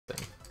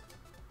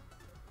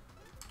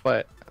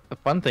But the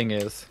fun thing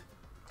is,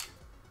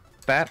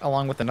 that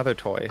along with another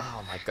toy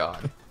Oh my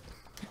god.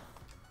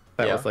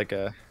 that Yeah. was like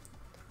a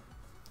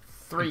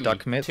 3,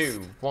 duck mitts.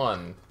 2,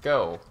 1,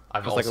 go.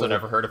 I've was like a also little-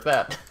 never heard of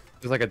that.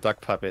 It was like a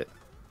duck puppet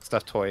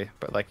stuffed toy,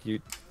 but like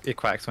it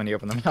quacks when you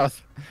open the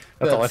mouth.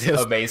 That's all it That's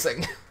is.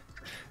 amazing. It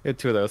had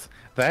two of those.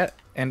 That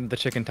and the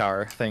chicken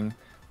tower thing.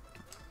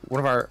 One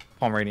of our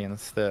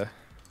Pomeranians, the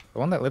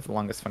one that lived the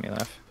longest, funny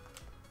enough,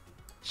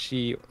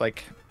 she,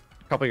 like,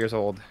 a couple years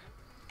old,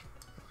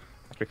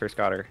 after we first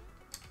got her,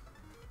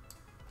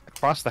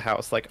 across the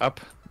house, like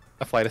up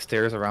a flight of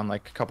stairs around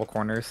like a couple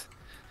corners,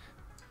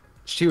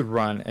 she would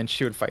run and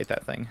she would fight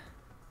that thing.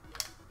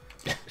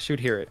 She would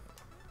hear it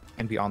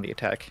and be on the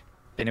attack,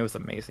 and it was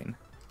amazing.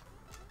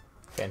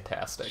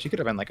 Fantastic. She could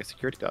have been like a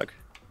security dog.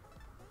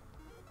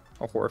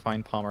 A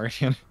horrifying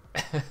Pomeranian.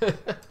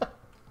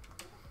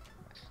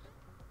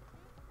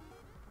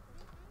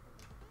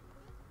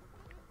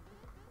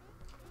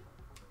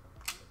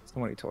 So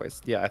many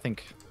toys. Yeah, I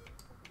think,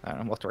 I don't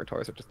know, most of our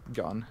toys are just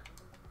gone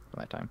from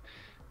that time.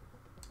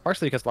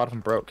 Partially because a lot of them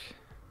broke.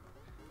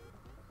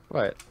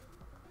 But,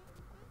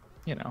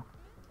 you know,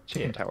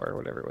 Chicken Tower or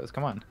whatever it was.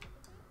 Come on.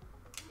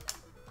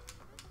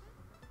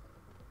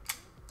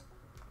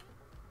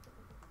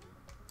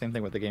 Same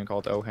thing with the game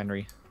called Oh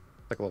Henry.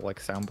 It's like a little like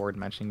soundboard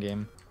matching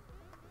game.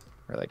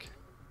 Or like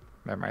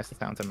memorize the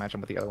sounds and match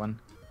them with the other one.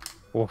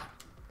 Whoa.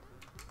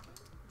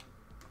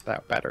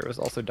 That battery was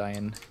also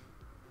dying.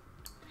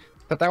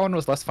 But that one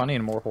was less funny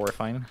and more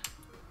horrifying.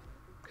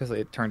 Because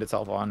it turned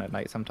itself on at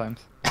night sometimes.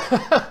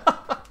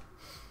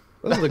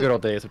 Those are the good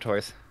old days of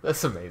toys.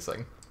 That's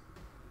amazing.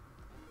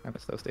 I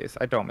miss those days.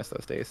 I don't miss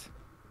those days.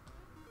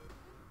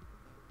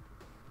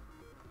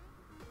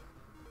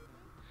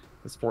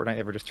 Does Fortnite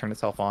ever just turn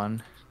itself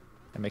on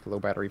and make low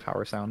battery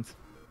power sounds?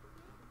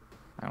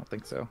 I don't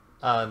think so.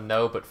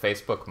 No, but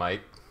Facebook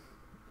might.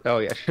 Oh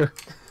yeah, sure.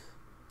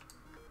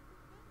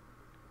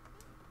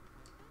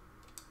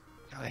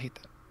 God, I hate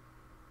that.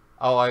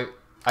 Oh,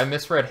 I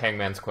misread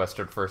Hangman's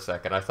question for a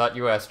second. I thought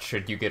you asked,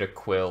 should you get a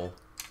quill?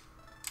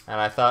 And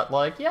I thought,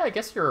 like, yeah, I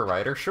guess you're a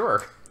writer,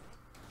 sure.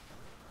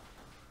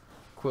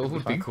 Quill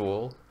would be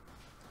cool.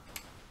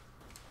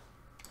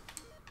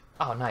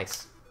 Oh,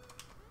 nice.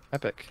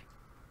 Epic.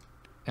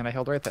 And I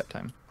held right that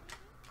time.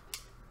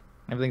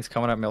 Everything's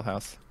coming up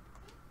Millhouse.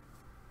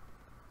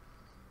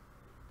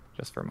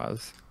 Just for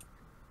Muzz.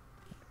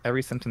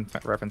 Every Simpsons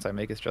reference I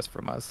make is just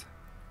for Muzz.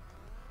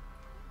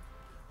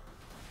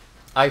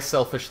 I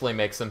selfishly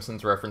make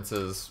Simpsons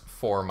references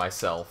for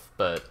myself,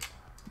 but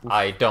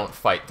I don't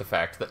fight the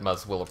fact that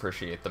Muzz will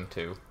appreciate them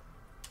too.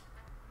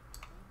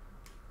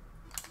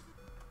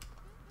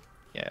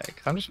 Yeah,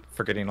 because I'm just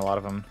forgetting a lot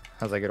of them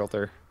as I get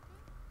older.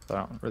 So I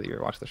don't really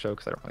rewatch the show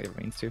because I don't really have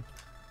means to.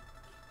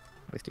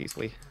 At least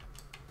easily.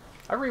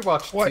 I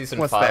rewatched season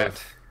what's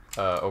 5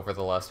 over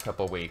the last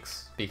couple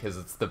weeks because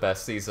it's the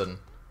best season,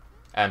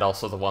 and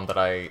also the one that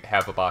I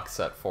have a box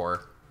set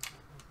for.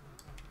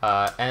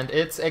 And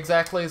it's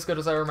exactly as good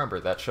as I remember.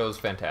 That show's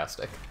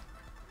fantastic.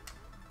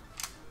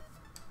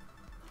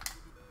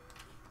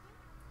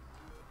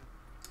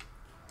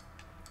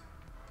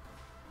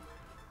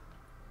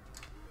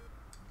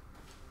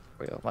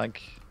 Well,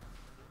 like,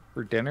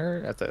 for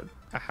dinner as a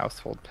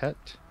household pet?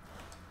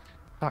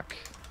 Fuck.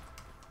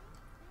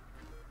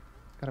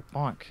 Gotta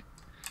bonk.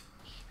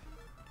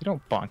 You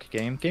don't bonk,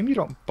 game. Game, you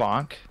don't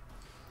bonk.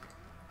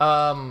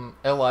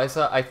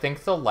 Eliza, I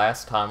think the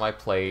last time I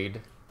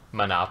played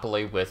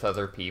Monopoly with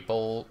other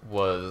people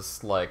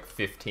was like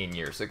 15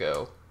 years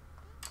ago.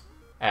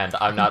 And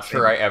I'm not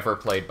sure I ever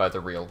played by the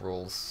real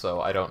rules,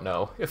 so I don't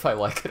know if I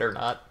like it or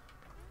not.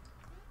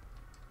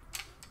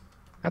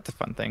 That's a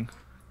fun thing.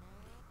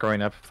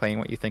 Growing up, playing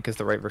what you think is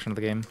the right version of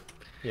the game.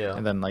 Yeah.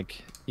 And then,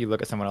 like, you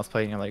look at someone else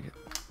playing and you're like,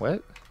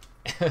 what?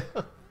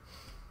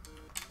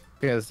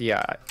 Because,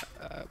 yeah,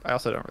 I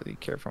also don't really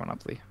care for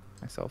Monopoly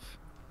myself.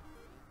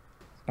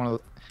 One of the,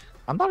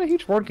 I'm not a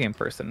huge board game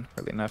person,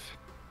 really enough.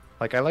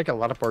 Like, I like a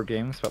lot of board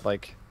games, but,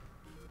 like,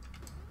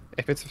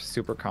 if it's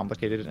super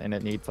complicated and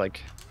it needs,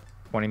 like,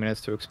 20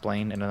 minutes to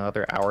explain and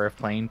another hour of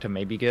playing to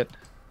maybe get,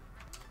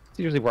 it's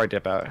usually where I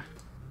dip out.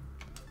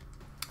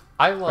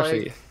 I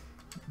Especially like...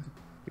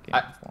 the game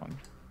is long.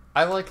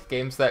 I like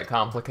games that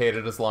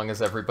complicated as long as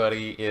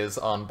everybody is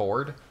on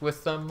board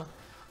with them.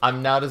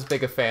 I'm not as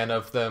big a fan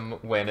of them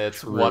when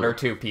it's True. 1 or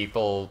 2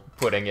 people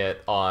putting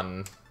it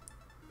on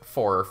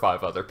 4 or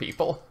 5 other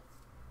people.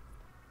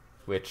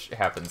 Which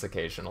happens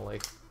occasionally.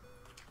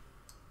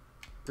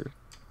 True.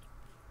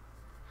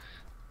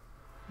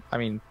 I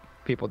mean,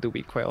 people do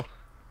eat quail.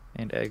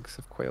 And eggs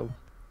of quail.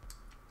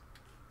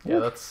 Yeah,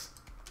 Oof.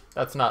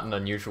 that's not an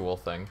unusual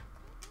thing.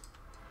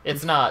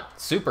 It's not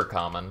super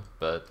common,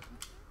 but...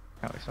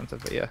 Kind of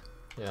expensive, but yeah.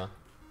 Yeah.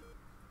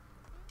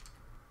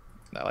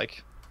 Not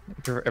like,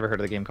 have you ever heard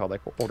of the game called,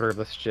 like, Order of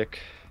the Stick?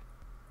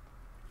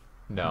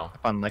 No.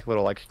 Fun, like,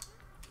 little, like,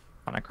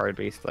 on a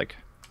card-based, like,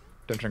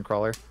 dungeon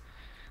crawler.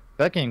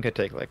 That game could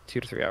take, like,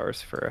 2 to 3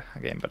 hours for a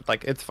game, but,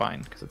 like, it's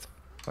fine, because it's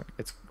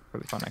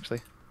really fun,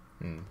 actually.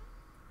 Hmm.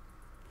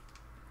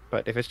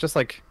 But if it's just,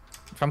 like,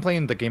 if I'm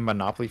playing the game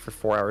Monopoly for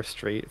 4 hours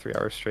straight, 3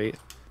 hours straight,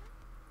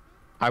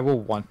 I will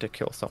want to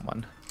kill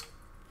someone.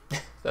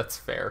 That's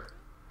fair.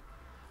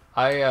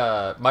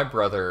 My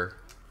brother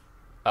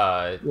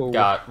Whoa.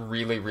 got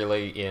really,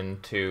 really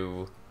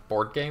into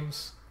board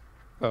games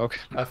Oh, okay.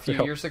 a few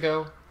So, years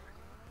ago.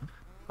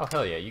 Oh,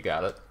 hell yeah, you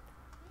got it.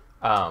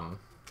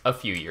 A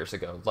few years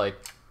ago, like,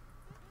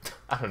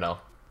 I don't know,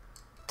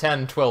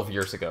 10, 12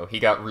 years ago, he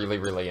got really,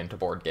 really into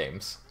board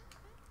games.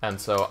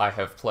 And so I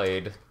have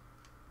played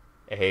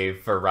a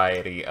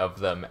variety of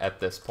them at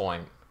this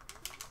point.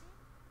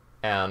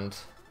 And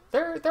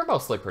they're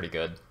mostly pretty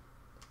good.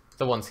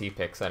 The ones he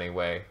picks,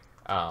 anyway.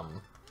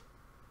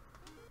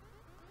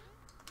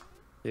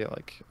 yeah,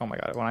 like, oh my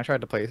god, when I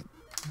tried to play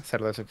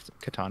Settlers of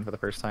Catan for the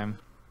first time,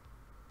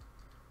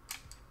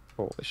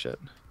 holy shit.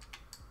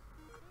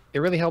 It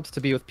really helps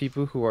to be with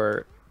people who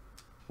are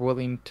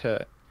willing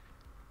to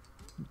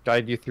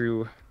guide you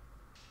through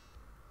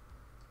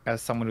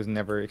as someone who's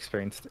never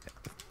experienced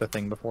the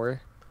thing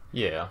before.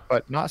 Yeah.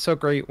 But not so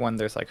great when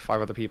there's like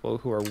 5 other people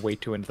who are way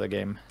too into the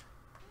game.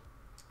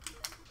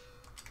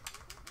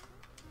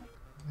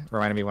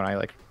 Reminded me when I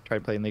like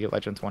tried playing League of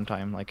Legends one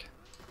time, like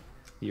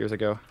years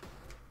ago,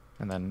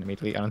 and then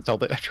immediately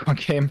uninstalled it after one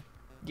game.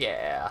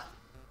 Yeah.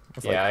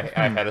 Was Yeah, like,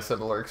 I had a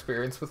similar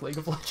experience with League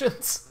of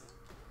Legends.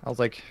 I was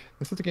like,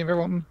 this is the game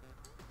everyone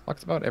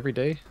talks about every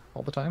day,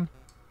 all the time.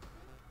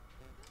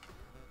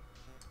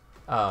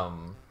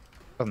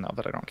 Doesn't help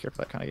that I don't care for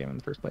that kind of game in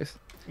the first place.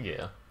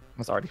 Yeah. I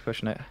was already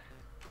pushing it.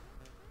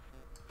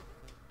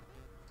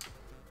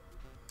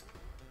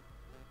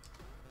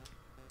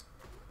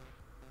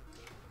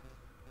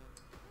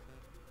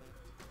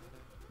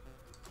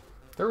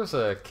 There was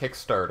a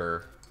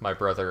Kickstarter my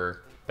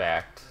brother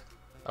backed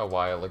a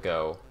while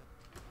ago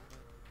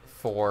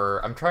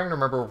for... I'm trying to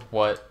remember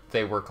what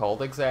they were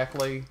called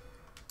exactly.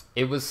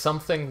 It was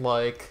something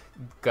like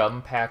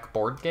Gum Pack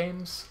board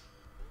games,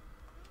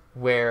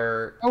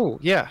 where... Oh,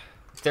 yeah.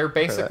 They're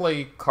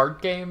basically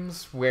card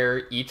games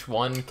where each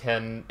one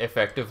can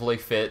effectively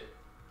fit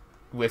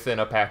within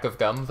a pack of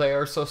gum. They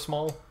are so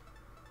small.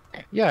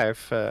 Yeah,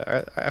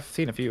 I've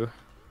seen a few.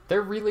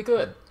 They're really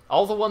good.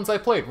 All the ones I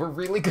played were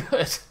really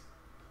good.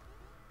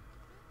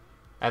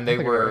 And they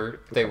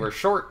were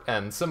short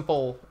and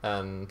simple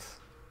and...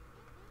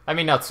 I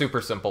mean, not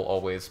super simple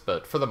always,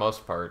 but for the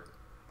most part,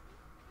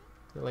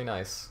 really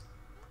nice.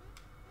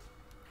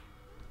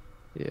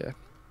 Yeah.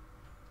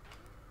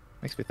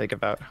 Makes me think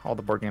about all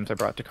the board games I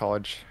brought to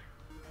college.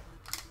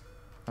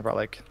 I brought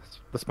like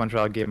the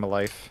SpongeBob Game of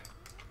Life,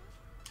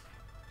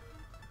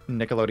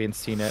 Nickelodeon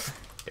Seen It,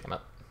 Damn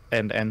it.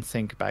 and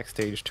NSYNC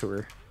Backstage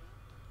Tour.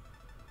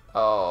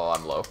 Oh,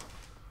 I'm low.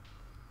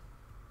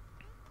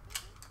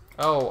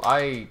 Oh,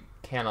 I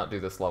cannot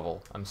do this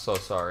level. I'm so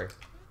sorry.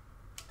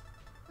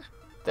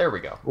 There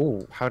we go.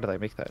 Oh, how did I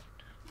make that?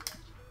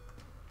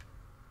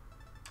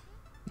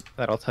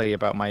 That'll tell you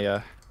about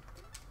my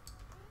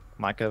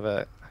lack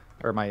of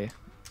or my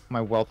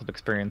wealth of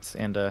experience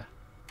and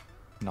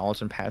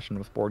knowledge and passion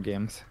with board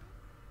games.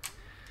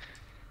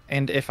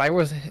 And if I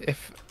were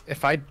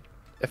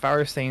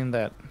saying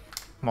that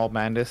Mall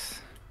Madness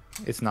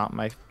is not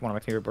one of my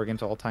favorite board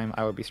games of all time,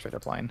 I would be straight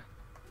up lying.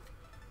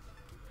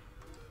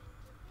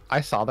 I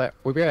saw that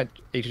we were at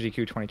HGQ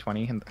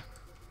 2020 and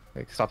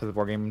like stopped at the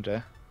board game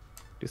to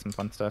do some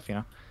fun stuff, you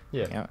know.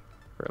 Yeah. Hang out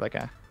for like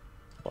a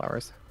couple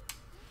hours.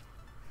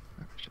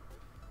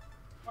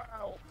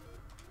 Wow.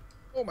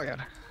 Oh my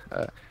god.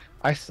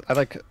 I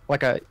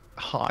like a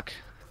hawk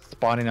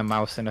spawning a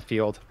mouse in a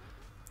field.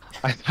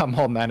 I saw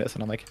Mall Madness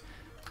and I'm like,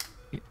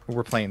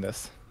 we're playing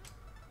this.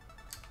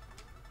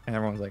 And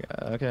everyone's like,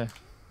 okay.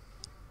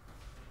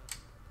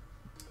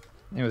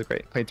 It was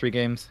great. Played 3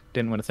 games,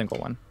 didn't win a single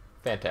one.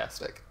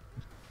 Fantastic.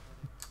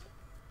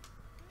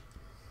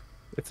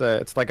 It's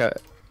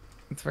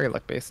very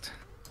luck based.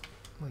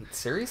 Wait,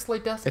 seriously,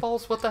 Death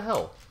Balls? What the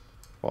hell?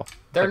 Well,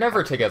 They're like,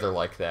 never together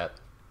like that.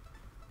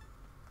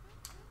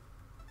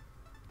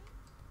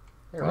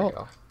 There we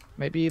go.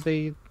 Maybe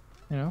they,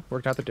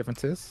 worked out the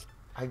differences.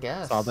 I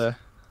guess. Saw the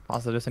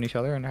positives in each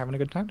other and are having a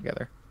good time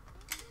together.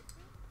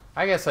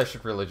 I guess I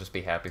should really just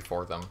be happy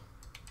for them.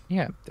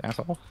 Yeah,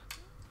 asshole.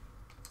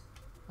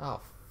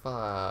 Oh,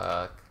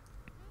 fuck.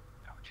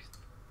 Oh,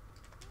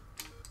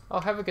 jeez. Oh,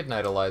 have a good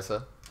night,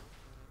 Eliza.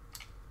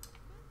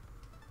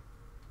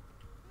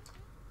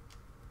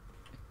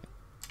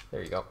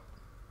 There you go.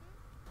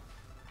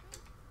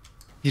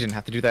 You didn't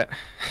have to do that.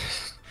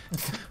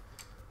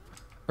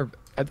 Or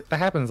that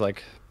happens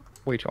like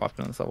way too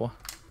often in this level.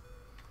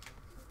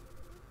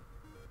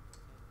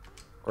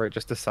 Or it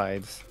just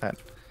decides that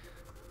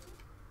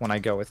when I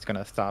go, it's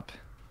gonna stop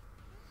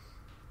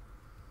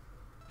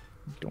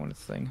doing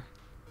its thing.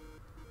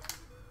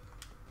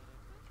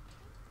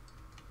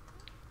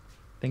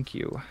 Thank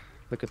you.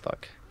 The good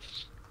luck.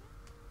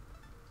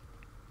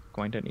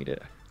 Going to need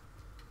it.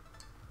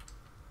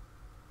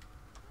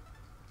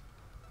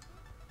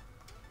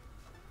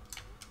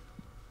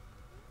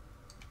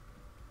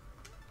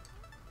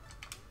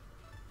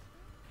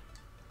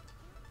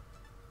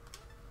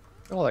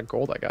 Look at all that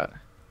gold I got.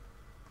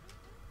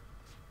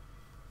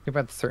 Too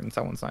bad certain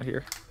someone's not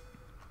here.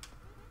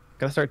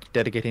 Gotta start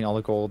dedicating all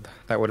the gold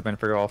that would have been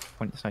for Golf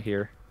when it's not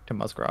here to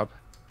Musgrab.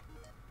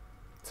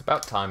 It's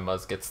about time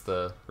Muzz gets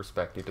the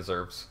respect he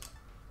deserves.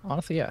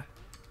 Honestly, yeah.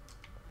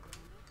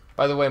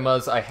 By the way,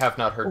 Muzz, I have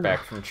not heard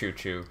back from Choo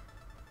Choo.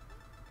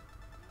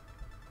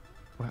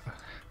 Wow.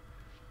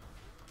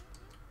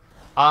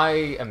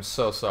 I am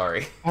so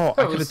sorry. Oh,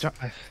 I could have jumped.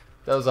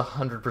 That was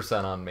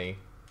 100% on me.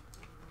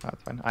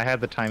 That's fine. I had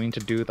the timing to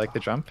do like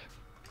the jump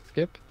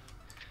skip,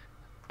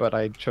 but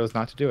I chose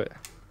not to do it.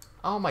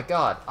 Oh my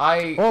god,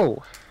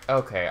 Oh!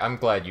 Okay, I'm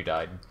glad you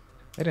died.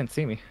 They didn't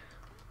see me.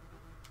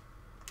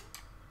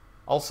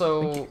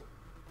 Also,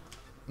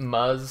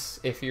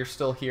 Muzz, if you're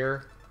still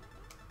here,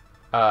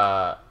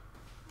 I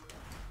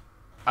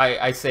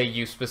say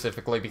you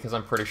specifically because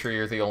I'm pretty sure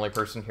you're the only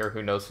person here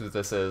who knows who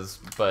this is,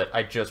 but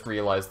I just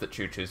realized that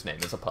Choo Choo's name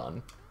is a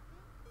pun.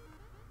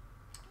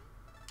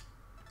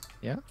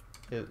 Yeah?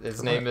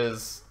 His name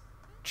is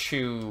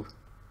Chew,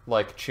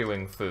 like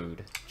chewing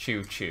food.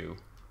 Choo Choo.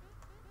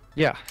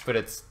 Yeah. But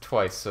it's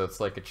twice, so it's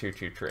like a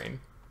choo-choo train.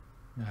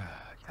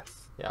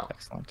 Yes. Yeah.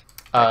 Excellent.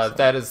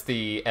 That is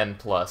the N+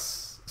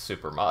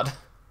 super mod,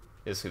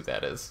 is who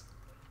that is.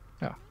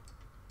 Oh.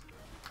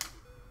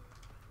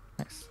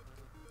 Nice.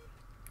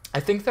 I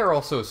think they're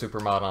also a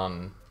super mod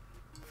on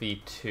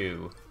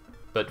V2,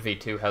 but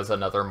V2 has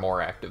another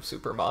more active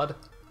super mod.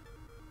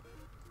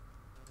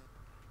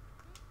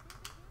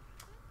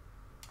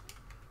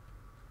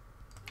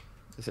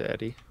 Is it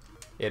Eddie?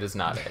 It is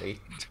not Eddie.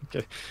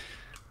 Okay.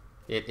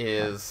 It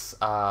is,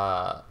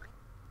 I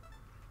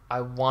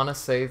want to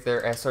say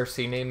their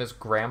SRC name is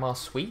Grandma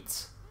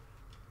Sweets?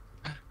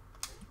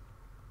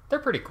 They're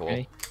pretty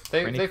cool.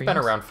 They've been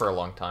around for a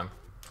long time.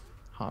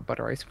 Hot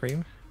butter ice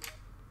cream?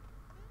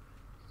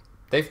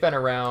 They've been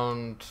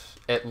around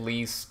at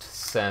least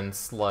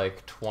since,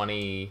 like,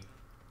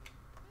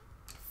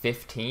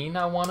 2015,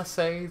 I want to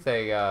say.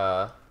 They,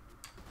 yeah,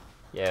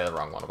 the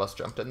wrong one of us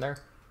jumped in there.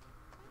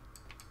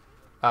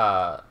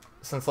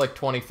 Since, like,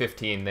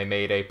 2015, they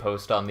made a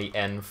post on the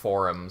N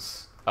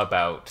forums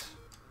about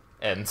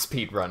N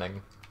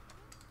speedrunning.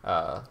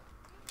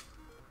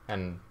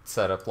 And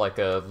set up, like,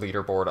 a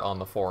leaderboard on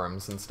the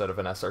forums instead of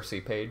an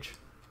SRC page.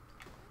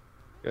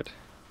 Good.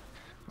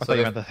 I thought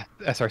you meant the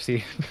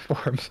SRC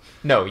forums.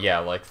 No, yeah,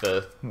 like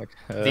the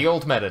the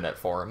old MetaNet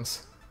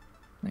forums.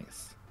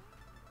 Nice.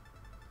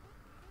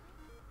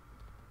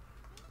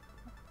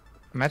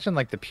 Imagine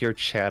like the pure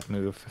Chad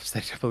move of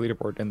setting up a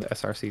leaderboard in the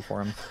SRC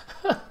forums.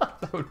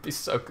 That would be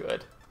so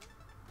good.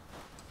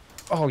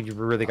 Oh, you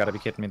really gotta be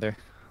kidding me there.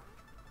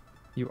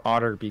 You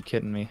oughter be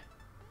kidding me.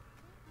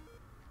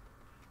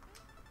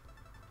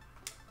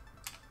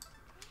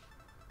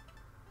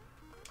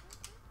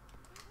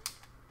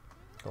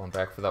 Going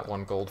back for that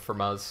 1 gold for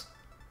Muzz.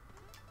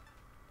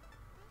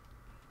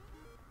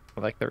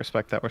 I like the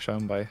respect that was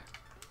shown by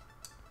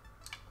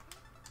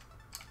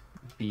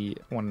the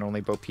one and only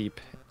Bo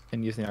Peep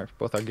in using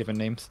both our given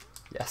names.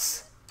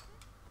 Yes.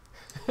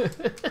 Oh.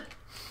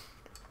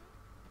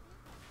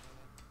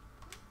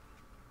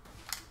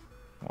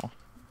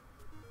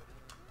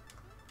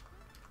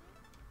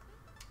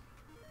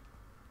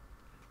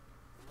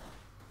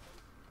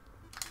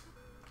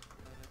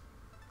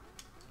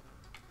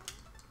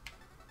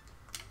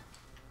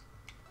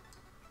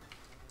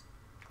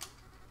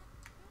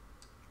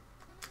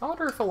 I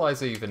wonder if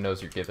Eliza even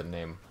knows your given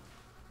name.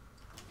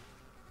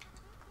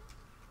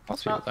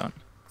 Most people don't.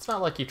 It's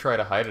not like you try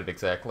to hide it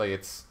exactly,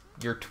 it's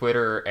your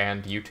Twitter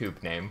and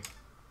YouTube name.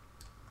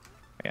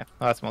 Yeah,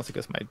 well, that's mostly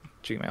just my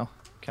Gmail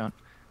account.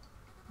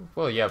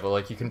 Well, yeah, but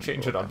like you can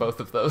change it on both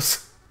of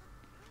those.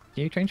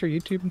 Can you change your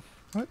YouTube?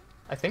 What?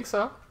 I think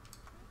so.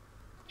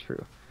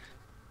 True.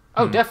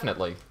 Oh,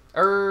 definitely.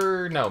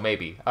 No,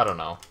 maybe. I don't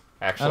know.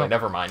 Actually,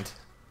 never mind.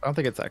 I don't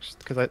think it's actually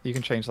because you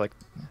can change like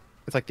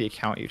it's like the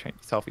account you change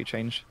itself. You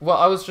change. Well,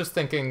 I was just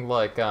thinking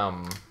like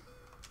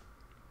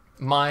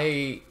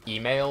my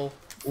email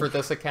for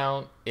this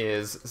account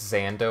is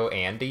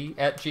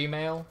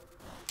zandoandy@gmail.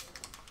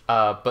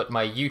 But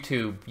my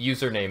YouTube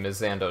username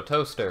is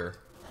zandotoaster,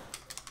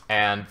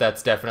 and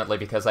that's definitely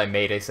because I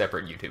made a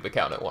separate YouTube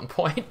account at one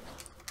point.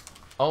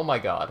 Oh my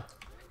god.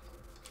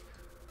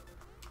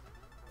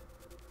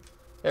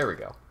 There we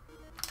go.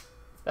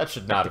 That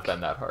should not have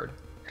been that hard.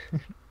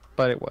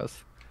 But it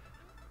was.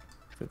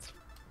 It's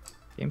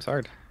game's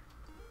hard.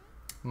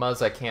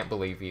 Muzz, I can't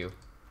believe you.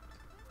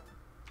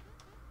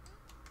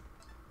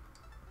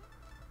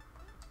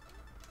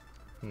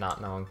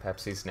 Not knowing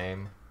Pepsi's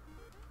name.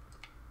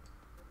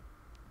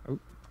 Oh.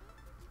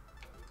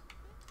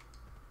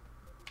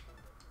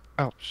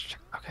 Oh, shit.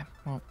 Okay.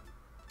 Well,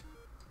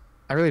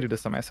 I really do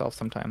this to myself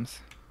sometimes.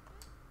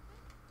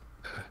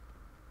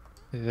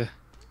 Yeah.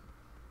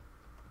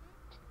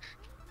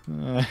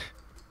 I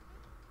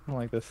don't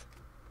like this.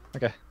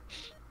 Okay.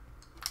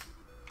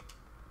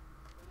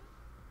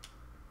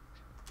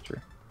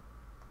 Sure.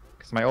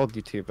 Because my old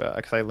YouTube,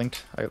 because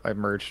I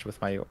merged with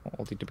my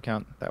old YouTube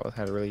account that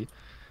had a really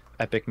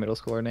epic middle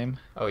schooler name.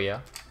 Oh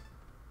yeah?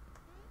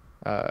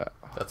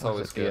 That's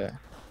always good.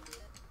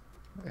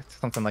 It's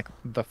something like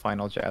The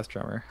Final Jazz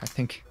Drummer. I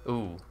think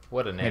Ooh,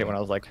 what a I made it when name.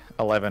 I was like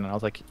 11, and I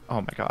was like,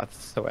 oh my god,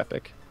 it's so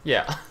epic.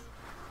 Yeah.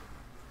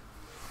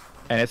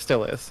 And it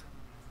still is.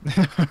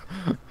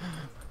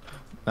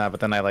 But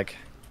then I like,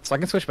 so I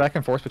can switch back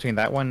and forth between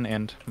that one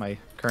and my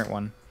current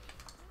one,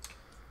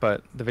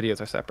 but the videos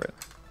are separate.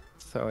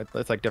 So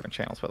it's like different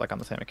channels, but like on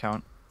the same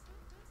account.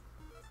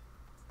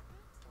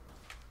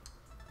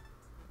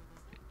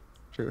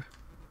 True.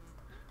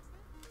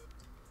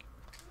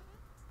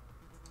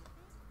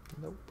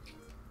 Nope.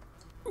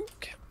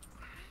 Okay.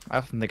 I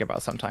often think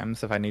about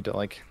sometimes if I need to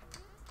like,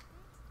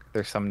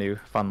 there's some new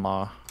fun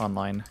law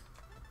online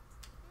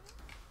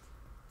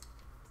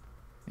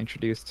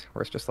introduced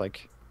where it's just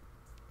like,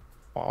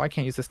 oh, I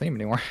can't use this name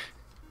anymore,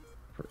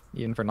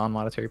 even for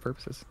non-monetary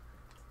purposes.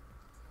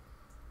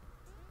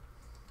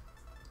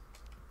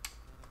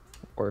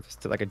 Or if it's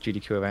to like a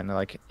GDQ event and they're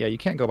like, yeah, you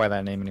can't go by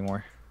that name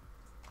anymore.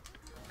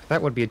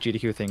 That would be a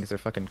GDQ thing because they're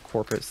fucking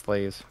corporate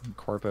slaves,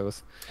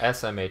 corpos.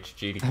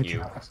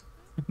 SMH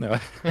No.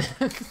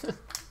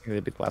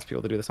 They'd be the last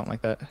people to do something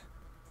like that.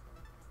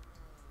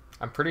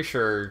 I'm pretty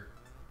sure,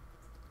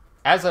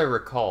 as I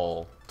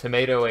recall,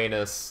 Tomato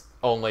Anus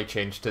only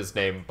changed his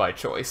name by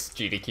choice.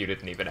 GDQ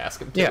didn't even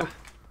ask him to. Yeah.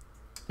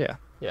 Yeah.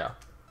 Yeah.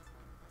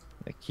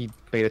 Like he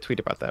made a tweet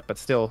about that, but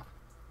still,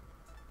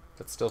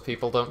 But still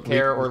people don't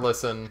care or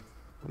listen.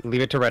 leave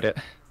it to Reddit.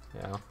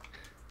 Yeah.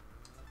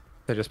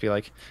 They'll just be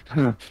like,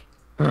 let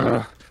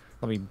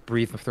me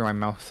breathe through my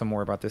mouth some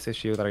more about this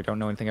issue that I don't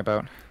know anything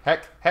about.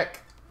 Heck.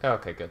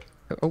 Okay, good.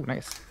 Oh,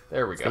 nice.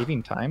 There we go.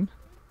 Saving time?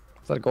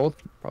 Is that a gold?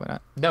 Probably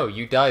not. No,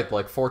 you died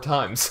like 4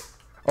 times.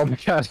 Oh my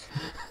god.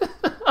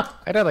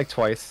 I died like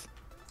twice.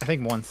 I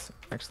think once,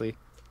 actually.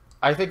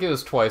 I think it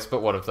was twice,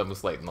 but one of them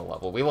was late in the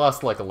level. We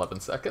lost like 11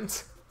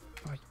 seconds.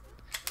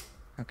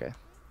 Okay,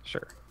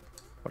 sure.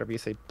 Whatever you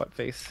say, butt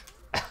face.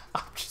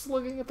 I'm just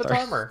looking at the Sorry.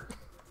 timer.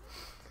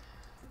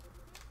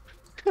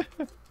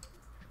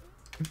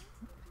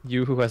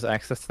 You who has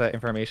access to that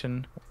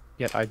information,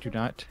 yet I do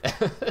not.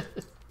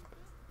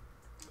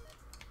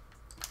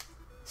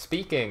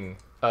 Speaking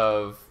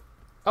of...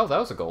 Oh, that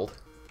was a gold.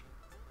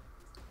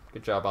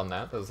 Good job on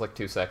that. That was like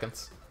 2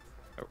 seconds.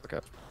 Oh, look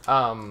up.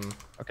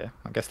 Okay,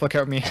 I guess look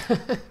at me.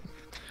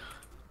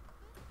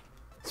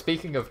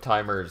 Speaking of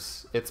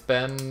timers, it's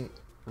been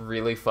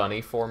really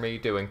funny for me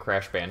doing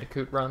Crash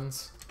Bandicoot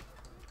runs.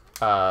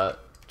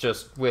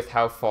 Just with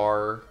how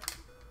far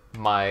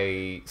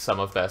my sum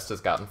of best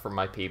has gotten from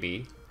my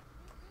PB.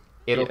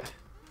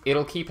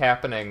 It'll keep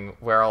happening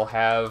where I'll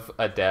have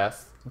a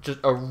death, just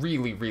a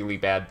really, really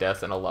bad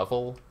death in a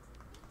level,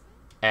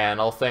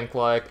 and I'll think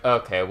like,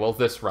 okay, well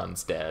this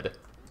run's dead.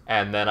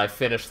 And then I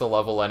finish the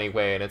level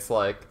anyway, and it's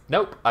like,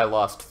 nope, I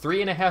lost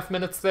 3.5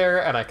 minutes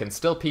there, and I can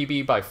still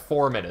PB by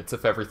 4 minutes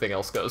if everything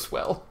else goes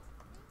well.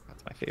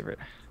 That's my favorite.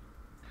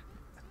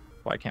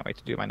 Well, I can't wait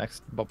to do my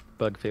next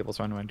Bug Fables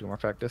run when I do more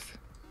practice.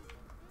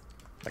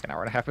 Like an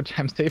hour and a half of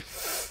time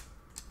save.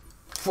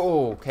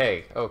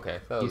 Okay,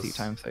 that was Easy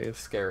time save.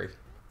 scary.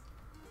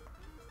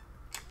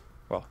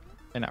 Well,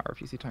 an hour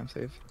of easy time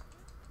save.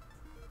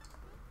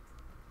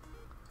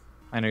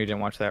 I know you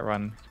didn't watch that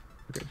run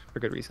for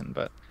good reason,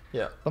 but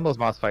Yeah. some of those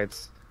boss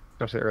fights,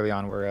 especially early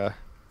on, were a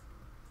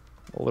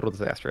little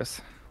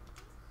disastrous.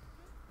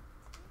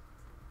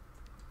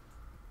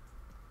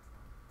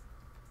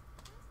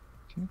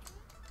 Okay.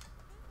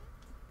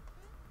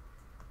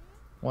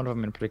 One of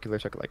them in particular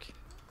took like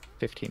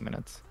 15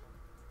 minutes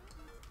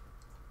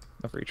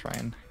of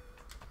retrying.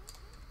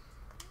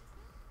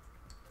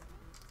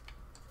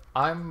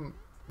 I'm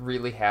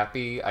really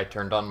happy I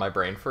turned on my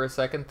brain for a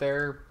second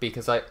there,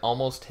 because I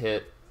almost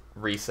hit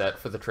reset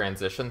for the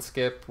transition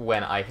skip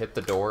when I hit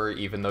the door,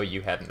 even though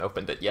you hadn't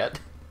opened it yet.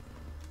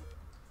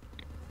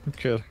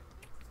 Good.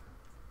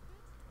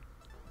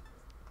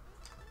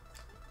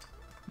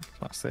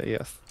 I'll say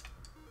yes.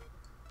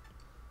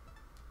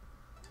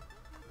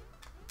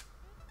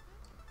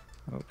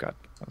 Oh god,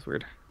 that was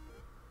weird.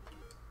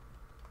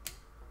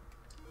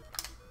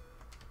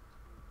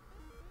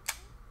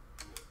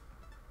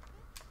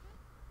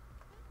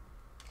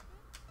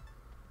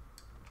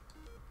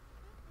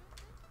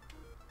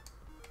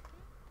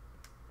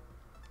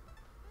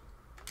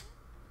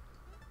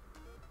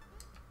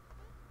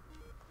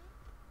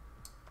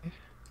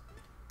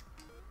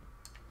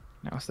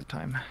 Now's the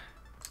time.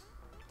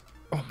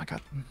 Oh my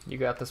god. You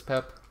got this,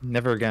 Pep?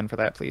 Never again for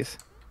that, please.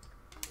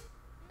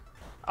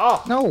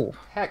 Oh! No!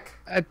 Heck!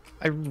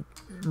 I'm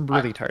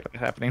really tired of it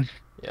happening.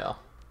 Yeah.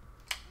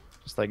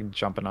 Just like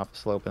jumping off the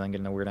slope and then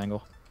getting a weird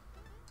angle.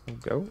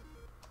 Go.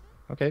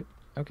 Okay.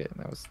 Okay,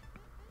 that was...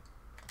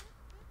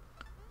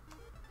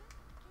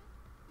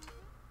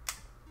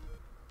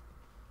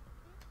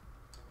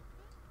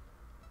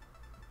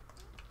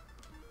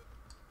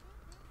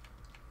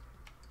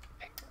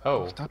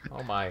 Oh. Stop it.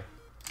 Oh my.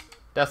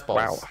 Death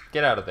balls. Wow.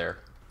 Get out of there.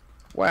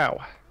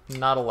 Wow.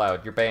 Not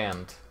allowed. You're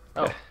banned.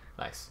 Oh, Yeah.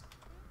 nice.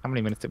 How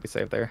many minutes did we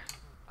save there?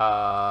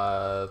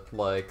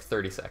 Like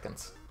 30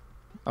 seconds.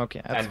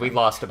 Okay, that's And we fine.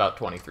 lost about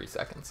 23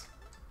 seconds.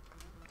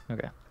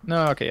 Okay.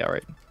 No, okay,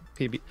 alright.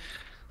 PB...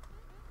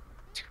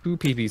 2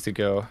 PVs to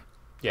go.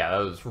 Yeah, that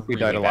was We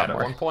died really a lot bad at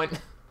more. one point. It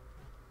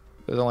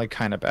was only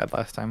kind of bad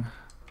last time.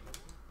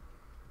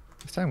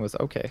 This time was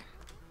okay.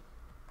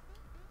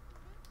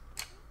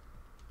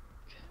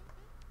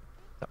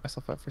 Set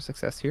myself up for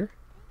success here.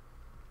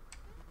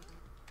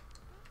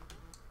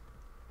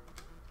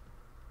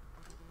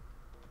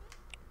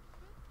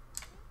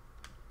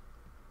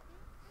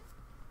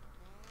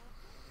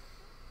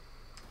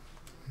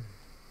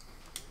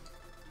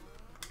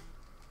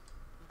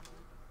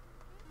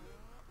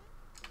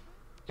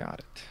 Got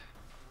it.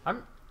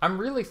 I'm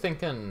really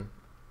thinking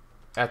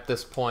at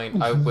this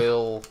point I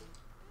will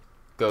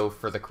go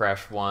for the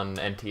Crash 1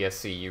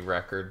 NTSCU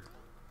record.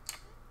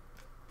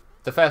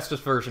 The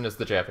fastest version is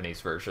the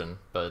Japanese version,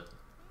 but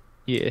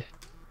Yeah.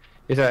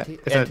 Is that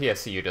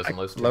NTSCU doesn't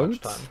like lose too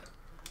loads? much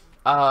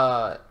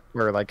time.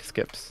 Or like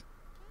skips?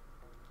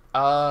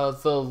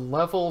 The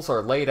levels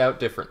are laid out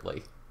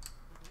differently.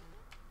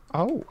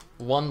 Oh.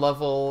 One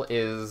level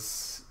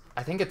is,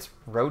 I think it's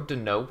Road to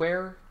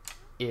Nowhere,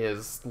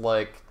 is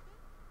like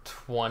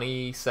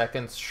 20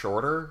 seconds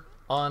shorter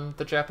on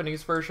the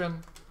Japanese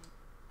version.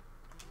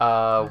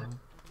 The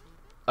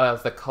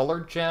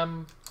colored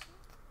gem,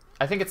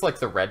 I think it's like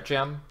the red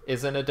gem,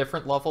 is in a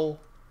different level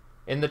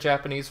in the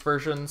Japanese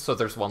version, so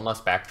there's one less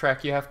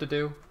backtrack you have to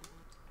do.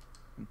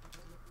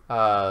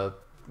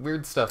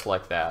 Weird stuff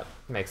like that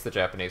makes the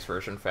Japanese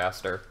version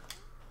faster.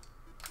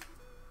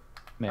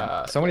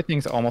 Man, so many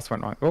things almost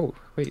went wrong. Oh,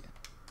 wait.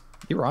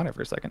 You were on it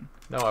for a second.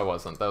 No, I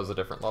wasn't. That was a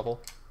different level.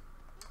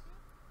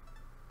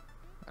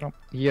 I don't...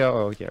 Yeah,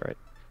 oh, yeah, right.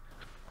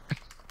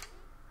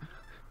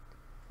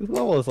 This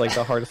level is like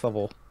the hardest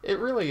level It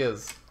really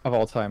is. of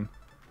all time.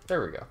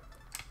 There we go.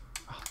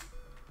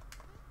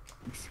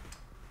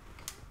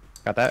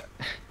 Got that?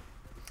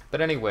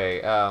 But anyway,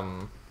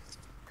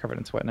 Covered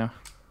in sweat now.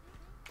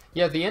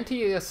 yeah, the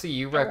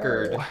NTSCU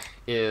record Oh.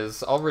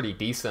 is already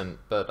decent,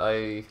 but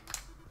I'm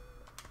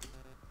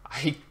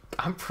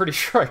pretty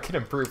sure I can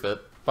improve it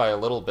by a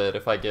little bit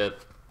if I get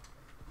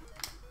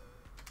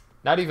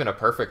not even a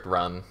perfect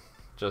run,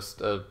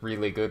 just a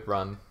really good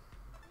run.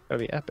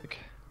 That'd be epic.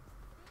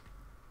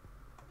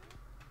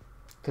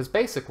 Because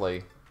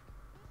basically,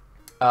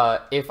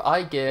 if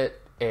I get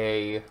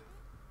a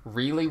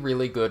really,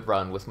 really good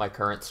run with my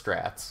current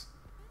strats,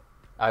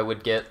 I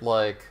would get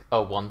like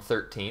a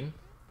 113.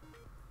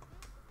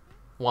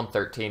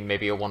 113,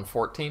 maybe a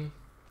 114.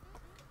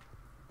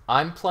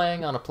 I'm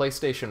playing on a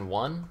PlayStation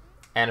 1,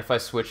 and if I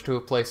switch to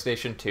a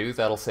PlayStation 2,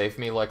 that'll save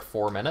me like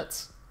 4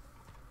 minutes.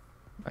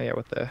 Oh yeah,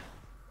 with the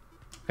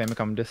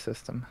Famicom disc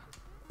system.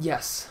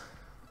 Yes.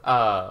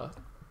 And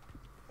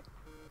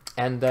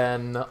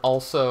then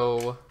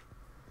also,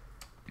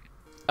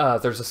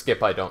 there's a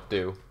skip I don't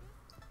do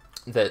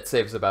that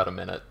saves about a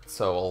minute,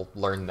 so I'll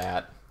learn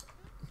that.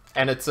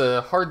 And it's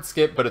a hard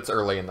skip, but it's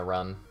early in the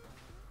run.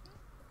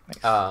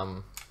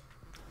 Nice.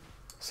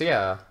 So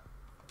yeah,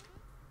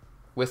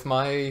 with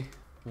my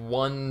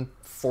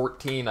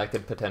 114, I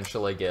could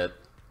potentially get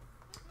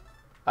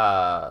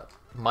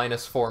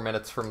minus 4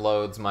 minutes from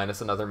loads, minus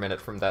another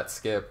minute from that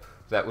skip.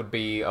 That would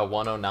be a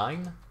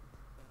 109.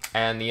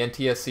 And the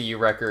NTSCU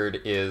record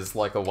is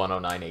like a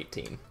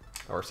 109.18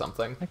 or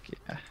something. Heck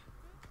yeah.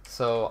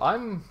 So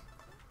I'm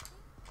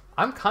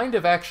kind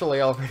of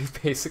actually already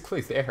basically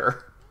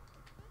there,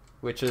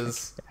 which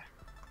is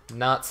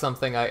not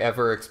something I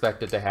ever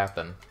expected to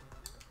happen.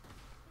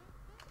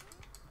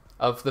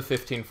 Of the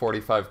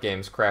 1545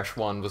 games, Crash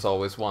 1 was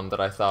always one that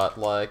I thought,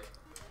 like,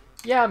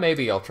 yeah,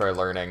 maybe I'll try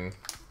learning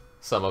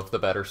some of the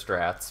better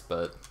strats,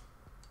 but...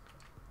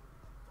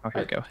 Oh,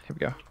 here we go. Here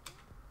we go.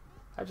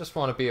 I just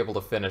want to be able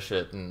to finish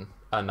it in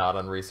a not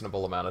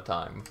unreasonable amount of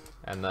time.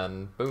 And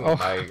then, boom, Oh.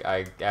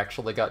 I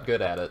actually got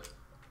good at it.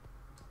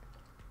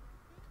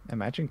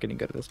 Imagine getting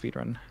good at the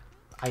speedrun.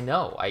 I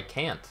know, I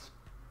can't.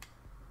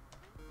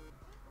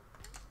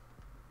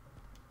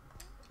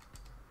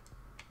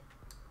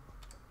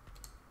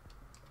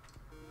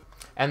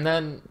 And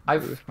then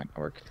Ooh, might not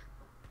work.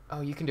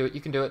 Oh, you can do it,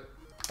 you can do it.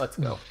 Let's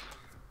go.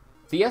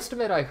 The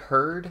estimate I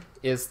heard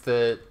is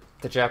that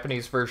the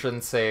Japanese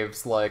version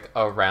saves like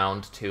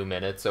around 2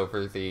 minutes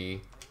over the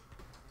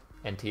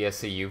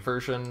NTSCU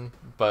version,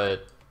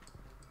 but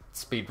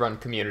speedrun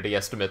community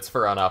estimates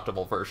for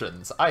unoptimal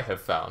versions, I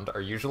have found,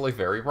 are usually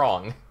very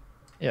wrong.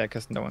 Yeah,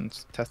 because no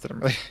one's tested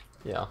them really.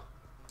 Yeah.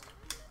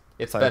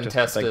 It's So been just,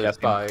 like, tested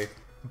guessing.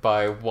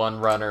 by one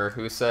runner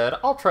who said,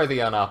 I'll try the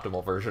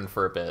unoptimal version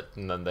for a bit,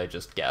 and then they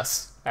just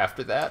guess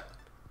after that.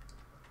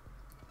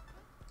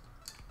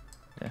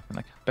 Yeah, I'm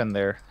like, been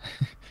there.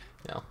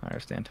 Yeah. I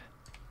understand.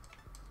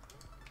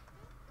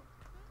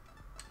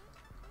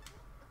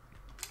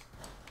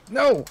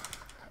 No!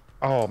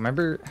 Oh,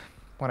 remember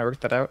when I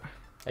worked that out?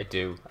 I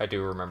do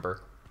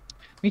remember.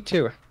 Me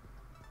too.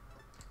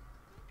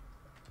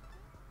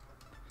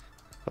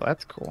 Well,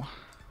 that's cool.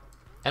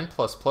 N++,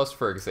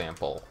 for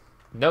example,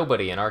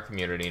 nobody in our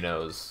community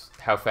knows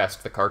how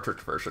fast the cartridge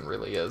version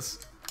really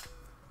is.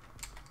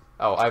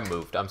 Oh, I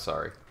moved, I'm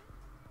sorry.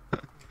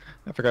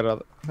 I forgot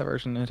about that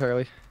version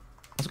entirely.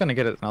 I was gonna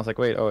get it, and I was like,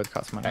 wait, oh, it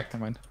costs money. Heck.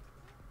 Never mind.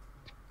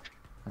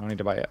 I don't need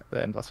to buy it,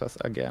 the N++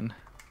 again.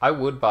 I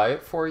would buy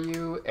it for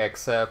you,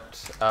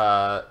 except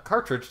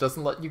cartridge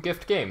doesn't let you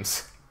gift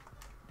games.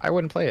 I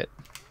wouldn't play it.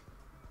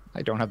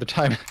 I don't have the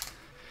time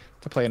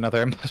to play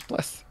another M++.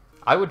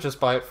 I would just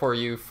buy it for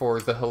you for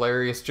the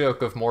hilarious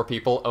joke of more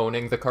people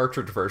owning the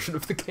cartridge version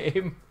of the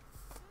game.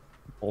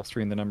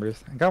 Bolstering the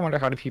numbers. I gotta wonder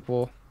how many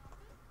people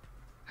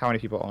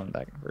own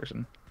that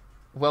version.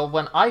 Well,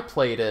 when I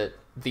played it,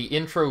 the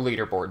intro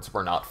leaderboards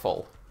were not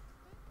full.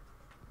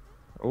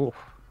 Oh.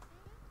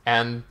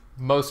 And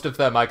most of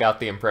them, I got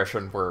the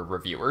impression, were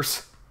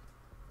reviewers.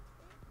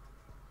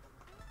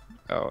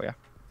 Oh, yeah.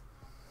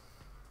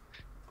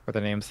 What are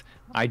the names?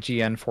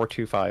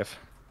 IGN425.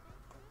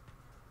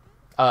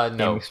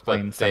 No,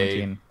 but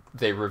 17.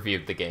 they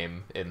reviewed the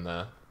game in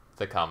the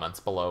comments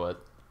below it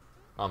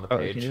on the Oh,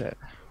 page. you can do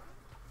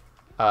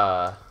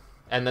that.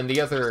 And then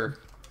the other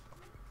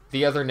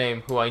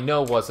name, who I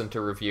know wasn't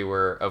a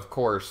reviewer, of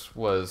course,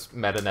 was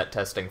MetaNet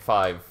Testing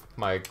 5,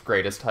 my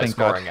greatest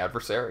high-scoring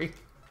adversary.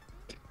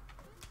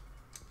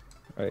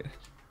 Right.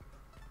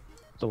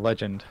 The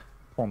legend,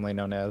 formerly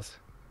known as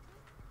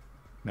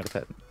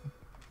MetaNet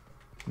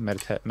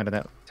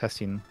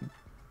Testing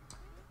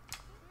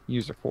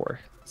User 4.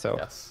 So,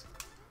 yes.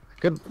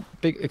 Good,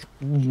 big...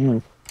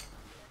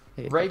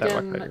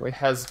 Reagan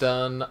has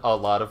done a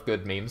lot of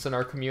good memes in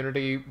our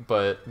community,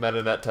 but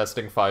MetaNet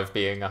Testing 5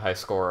 being a high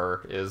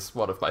scorer is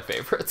one of my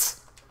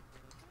favorites.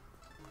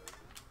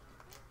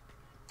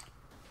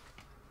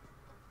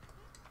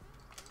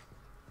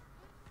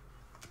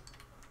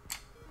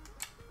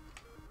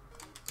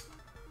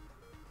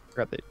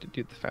 Forgot they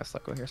do the fast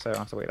cycle here, so I don't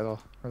have to wait at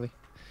all, really.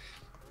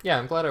 Yeah,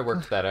 I'm glad I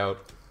worked that out.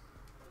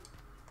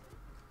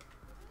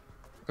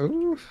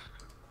 Ooh.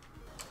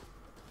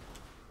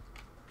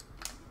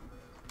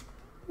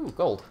 Ooh,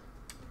 gold.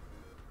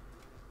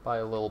 By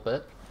a little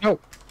bit. No.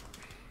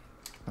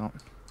 No.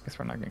 Guess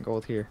we're not getting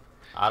gold here.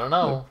 I don't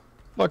know.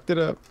 Fucked it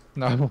up.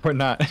 No, we're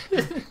not.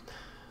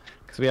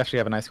 Because we actually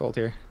have a nice gold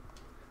here.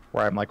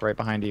 Where I'm like right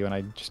behind you and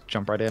I just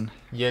jump right in.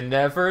 You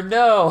never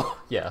know.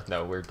 Yeah,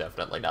 no, we're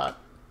definitely not.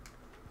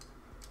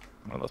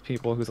 One of those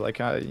people who's like,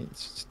 you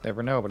just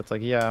never know, but it's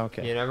like, yeah,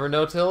 okay. You never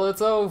know till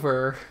it's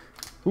over.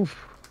 Oof.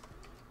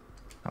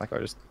 I like how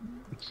I just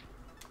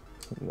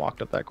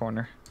walked up that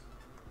corner.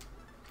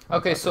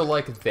 Okay, so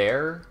like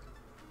there,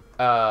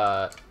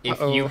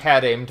 if you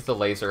had aimed the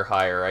laser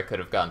higher, I could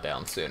have gone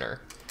down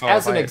sooner. Oh,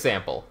 As an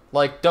example.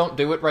 Like, don't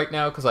do it right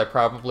now, because I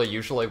probably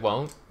usually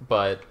won't,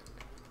 but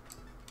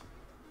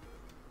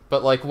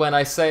like, when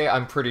I say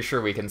I'm pretty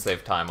sure we can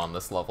save time on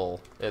this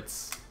level,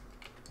 it's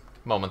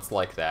moments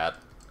like that.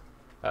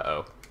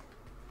 Uh-oh.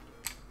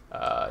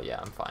 Yeah,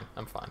 I'm fine.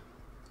 I'm fine.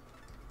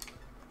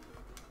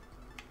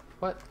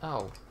 What?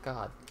 Oh,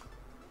 God.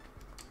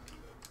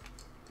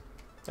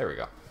 There we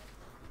go.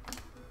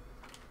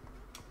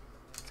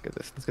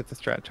 Let's get the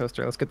strat,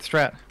 Toaster. Let's get the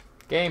strat.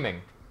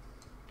 Gaming.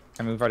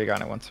 I mean, we've already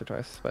gotten it once or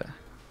twice, but...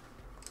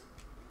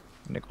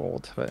 Nick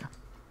Gold, but...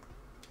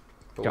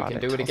 But we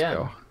can do it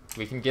again.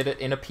 We can get it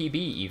in a PB,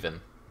 even.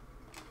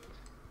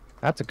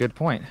 That's a good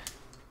point.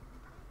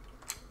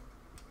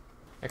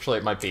 Actually,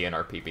 it might be in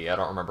our PB. I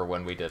don't remember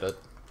when we did it.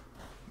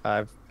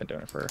 I've been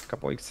doing it for a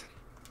couple weeks.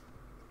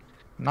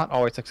 Not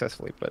always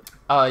successfully, but...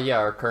 Yeah,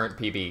 our current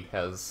PB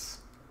has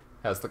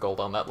the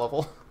gold on that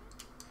level.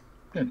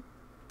 Good.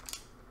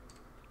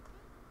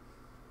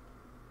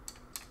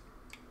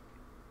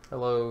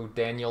 Hello,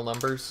 Daniel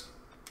Numbers.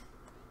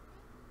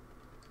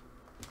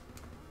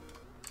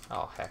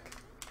 Oh, heck.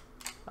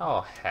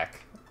 Oh,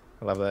 heck.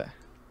 I love that.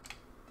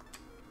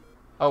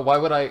 Oh, why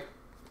would I...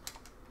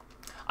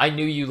 I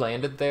knew you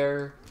landed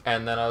there,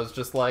 and then I was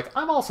just like,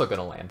 I'm also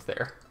gonna land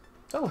there.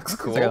 That looks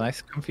cool. It's like a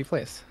nice, comfy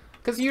place.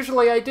 Because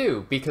usually I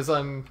do, because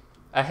I'm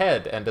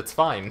ahead, and it's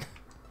fine.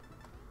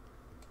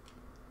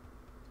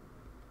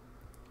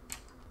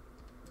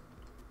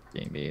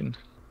 Gaming.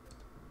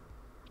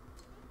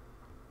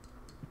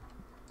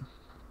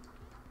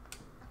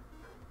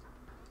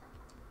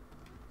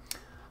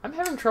 I'm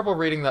having trouble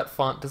reading that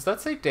font. Does that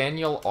say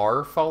Daniel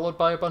R followed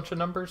by a bunch of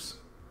numbers?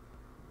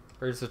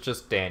 Or is it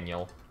just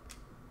Daniel?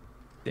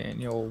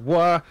 Daniel,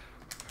 what?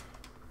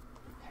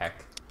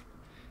 Heck.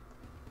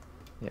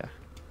 Yeah.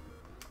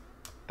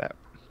 That.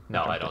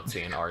 No, I don't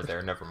see an R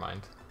there. Never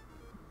mind.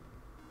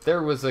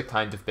 There was a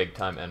kind of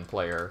big-time N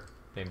player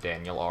named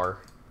Daniel R.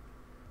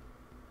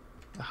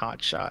 A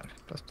hot shot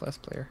plus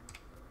player.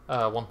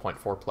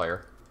 1.4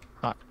 player.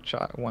 Hot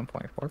shot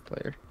 1.4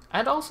 player.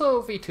 And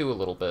also V2 a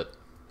little bit.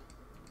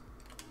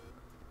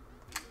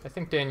 I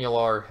think Daniel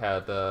R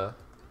had,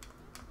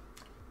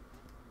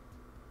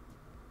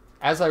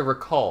 as I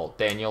recall,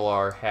 Daniel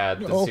R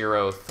had the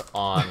 0th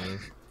on...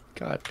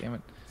 God damn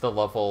it. The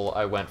level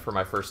I went for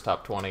my first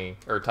top 20,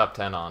 or top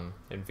 10 on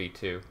in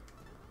V2.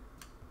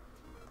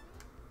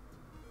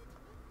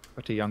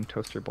 What a young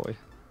toaster boy.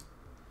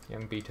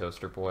 Young B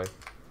toaster boy.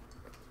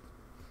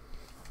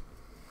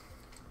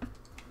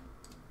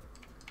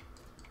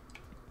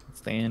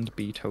 Stand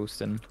be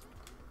toastin'.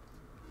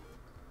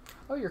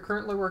 Oh, you're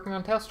currently working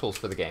on test tools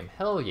for the game.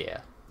 Hell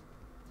yeah.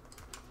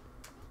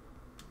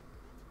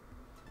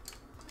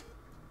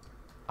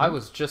 I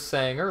was just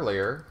saying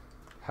earlier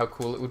how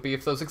cool it would be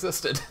if those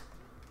existed.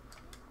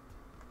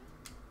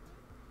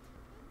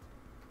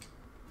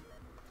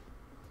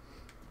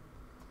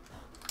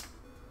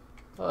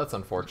 Well, that's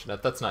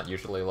unfortunate. That's not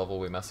usually a level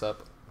we mess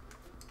up.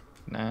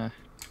 Nah.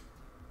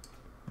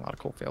 A lot of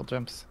cool failed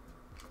jumps.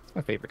 It's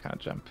my favorite kind of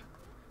jump.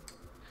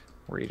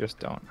 Where you just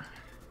don't.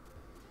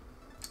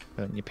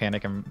 Then you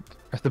panic and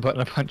press the button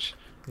a bunch.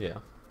 Yeah.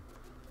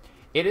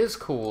 It is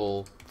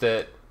cool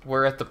that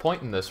we're at the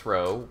point in this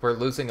row where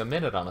losing a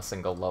minute on a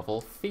single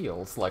level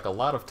feels like a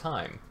lot of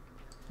time.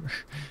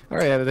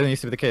 Alright, yeah, that didn't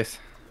used to be the case.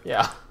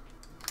 Yeah.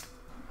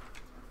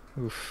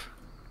 Oof.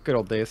 Good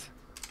old days.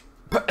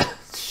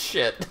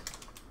 Shit.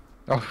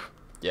 Oh.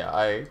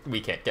 Yeah,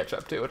 we can't catch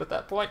up to it at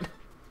that point.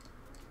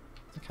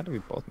 How did we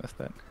both miss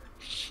that?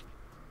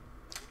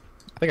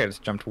 I think I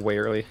just jumped way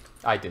early.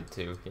 I did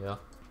too, yeah.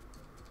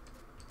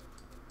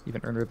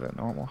 Even earlier than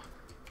normal.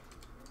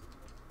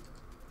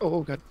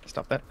 Oh god,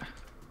 stop that.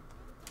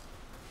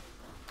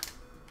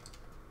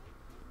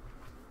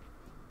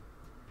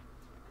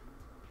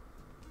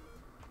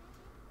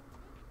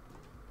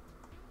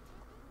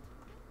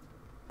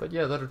 But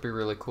yeah, that would be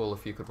really cool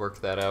if you could work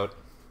that out.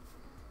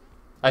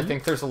 I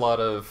think there's a lot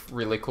of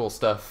really cool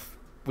stuff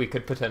we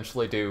could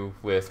potentially do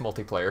with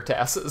multiplayer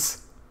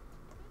TASs.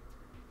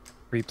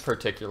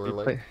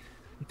 Particularly.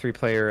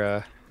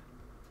 Three-player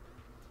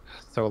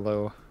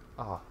solo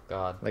Oh,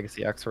 God.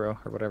 Legacy X-row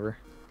or whatever.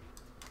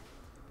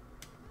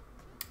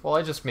 Well,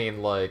 I just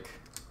mean, like...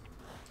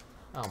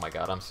 Oh my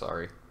god, I'm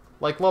sorry.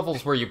 Like,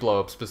 levels where you blow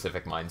up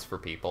specific mines for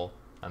people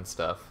and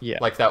stuff. Yeah.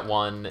 Like that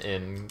one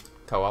in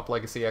Co-op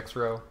Legacy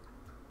X-row.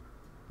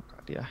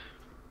 God, yeah.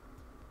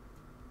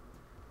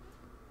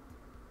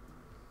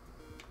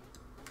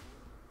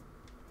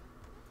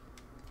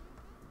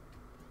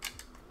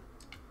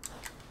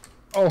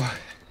 Oh!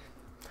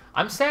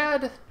 I'm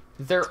sad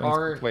there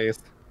aren't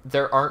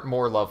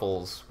more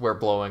levels where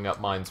blowing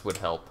up mines would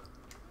help.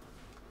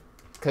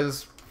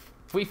 Because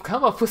we've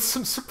come up with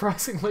some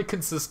surprisingly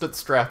consistent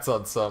strats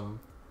on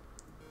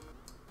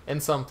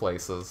in some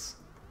places.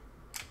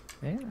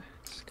 Yeah,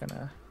 just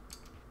gonna...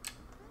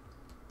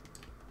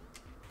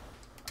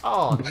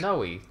 Oh,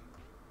 no-y.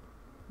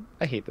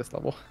 I hate this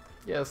level.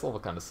 Yeah, this level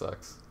kind of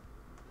sucks.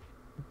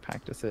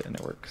 Practice it and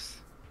it works.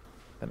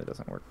 Then it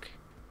doesn't work.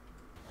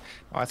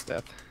 Oh, that's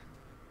death.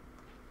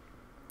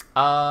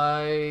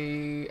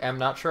 I am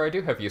not sure I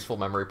do have useful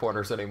memory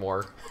pointers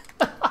anymore.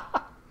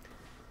 I'd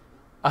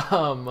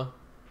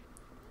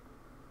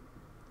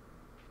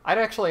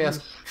actually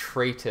ask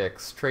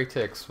Tratix.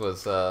 Tratix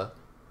was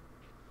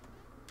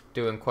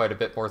doing quite a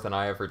bit more than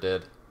I ever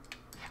did.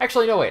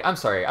 Actually, no, wait. I'm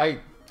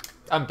sorry.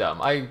 I'm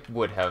dumb. I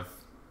would have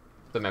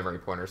the memory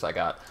pointers I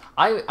got.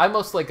 I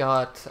mostly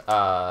got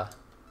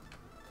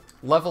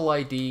level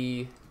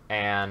ID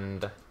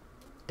and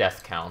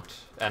death count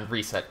and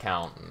reset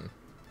count and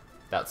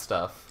that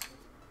stuff.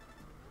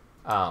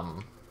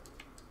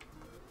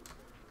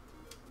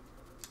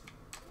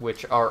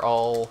 Which are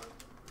all...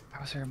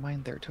 How was there a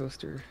mine there,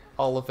 Toaster?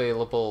 All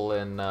available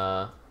in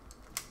my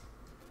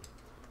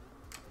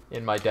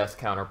death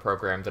counter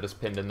program that is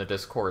pinned in the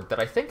Discord that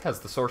I think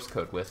has the source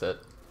code with it.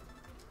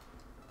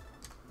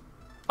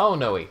 Oh,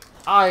 no-y.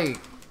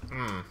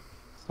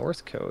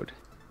 Source code?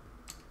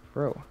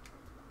 Bro.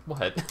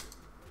 What?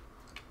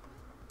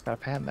 Gotta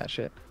patent that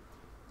shit.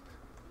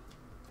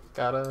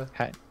 Gotta...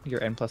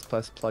 Your N++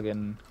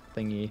 plugin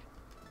thingy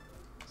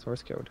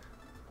source code.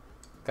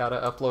 Gotta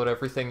upload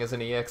everything as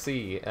an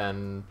exe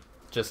and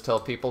just tell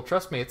people,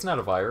 trust me, it's not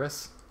a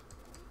virus.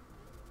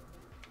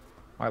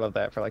 I love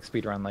that for like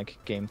speedrun like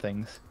game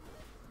things.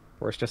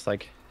 Where it's just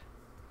like,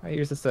 I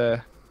use this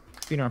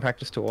speedrun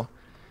practice tool.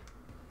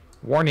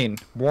 Warning,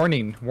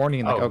 warning,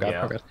 warning, like, oh god,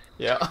 yeah. oh god.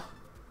 Yeah.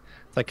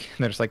 It's like,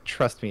 they're just like,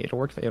 trust me, it'll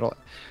work,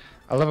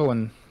 I love it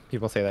when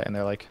people say that in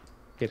their like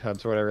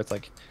GitHubs or whatever, it's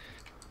like,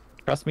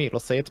 trust me, it'll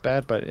say it's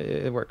bad, but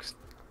it works.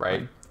 Right.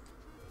 Fine.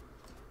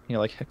 You know,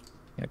 like,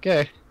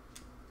 okay,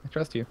 I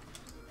trust you.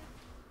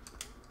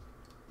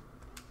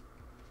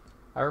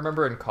 I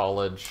remember in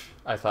college,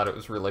 I thought it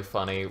was really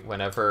funny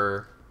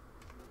whenever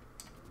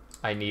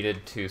I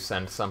needed to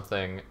send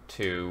something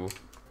to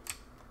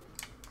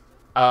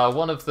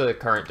one of the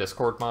current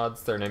Discord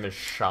mods. Their name is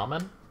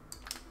Shaman.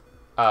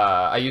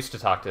 I used to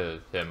talk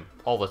to him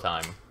all the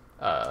time.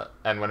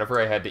 And whenever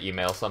I had to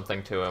email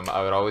something to him,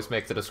 I would always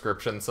make the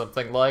description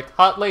something like,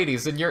 hot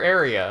ladies in your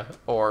area,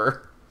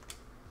 or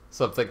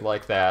something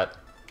like that.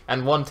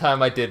 And one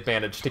time I did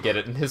manage to get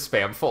it in his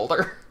spam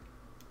folder.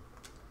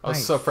 I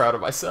was so proud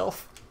of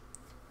myself.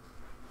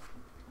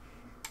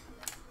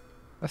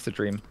 That's the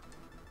dream.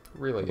 It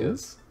really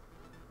is.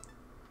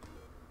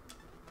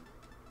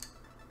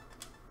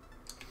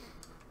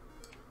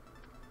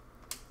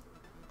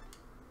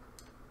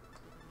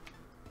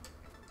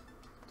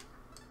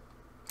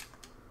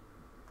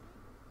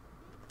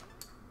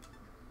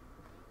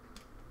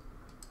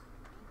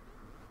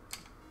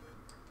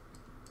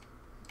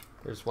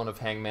 There's one of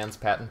Hangman's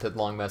patented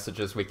long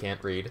messages we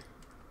can't read.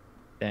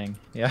 Dang,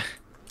 yeah.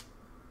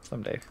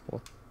 Someday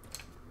we'll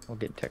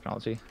get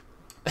technology.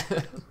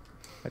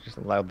 That just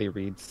loudly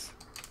reads,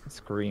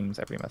 screams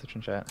every message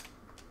in chat.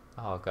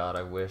 Oh god,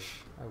 I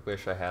wish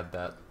I had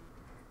that.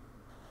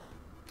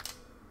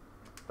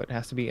 But it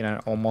has to be in an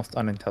almost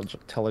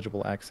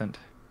unintelligible accent.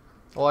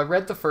 Well, I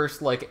read the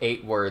first, like,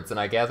 8 words, and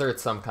I gather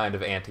it's some kind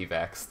of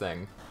anti-vax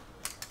thing.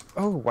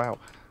 Oh, wow.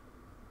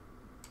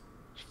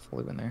 Just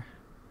flew in there.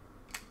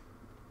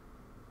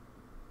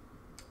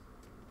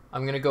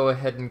 I'm gonna go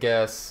ahead and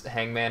guess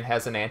Hangman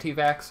has an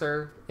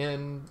anti-vaxxer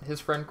in his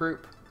friend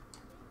group.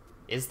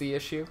 Is the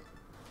issue?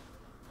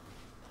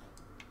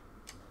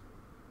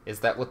 Is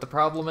that what the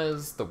problem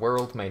is? The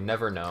world may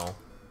never know.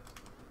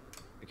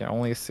 We can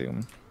only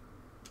assume.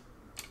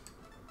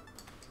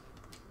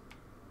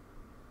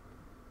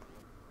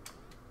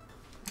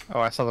 Oh,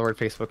 I saw the word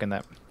Facebook in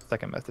that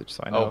second message,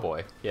 so I know. Oh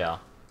boy, yeah.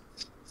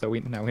 So we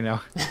know.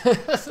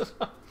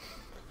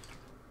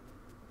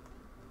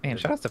 Man,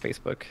 shout out to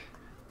Facebook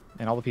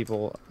and all the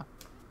people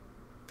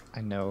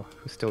I know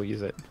who still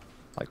use it,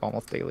 like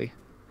almost daily,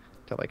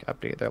 to like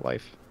update their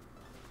life.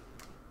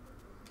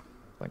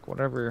 Like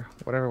whatever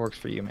works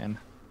for you, man.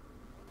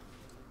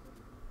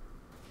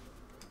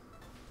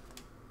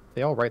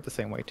 They all write the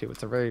same way too.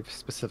 It's a very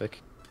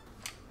specific,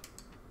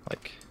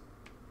 like,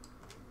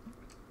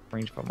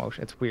 range of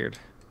emotion. It's weird.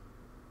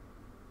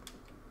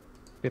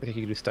 I feel like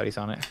you could do studies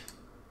on it.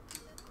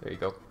 There you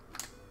go.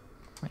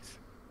 Nice.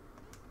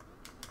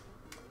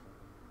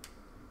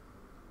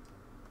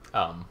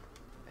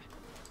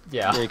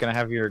 Yeah. You're gonna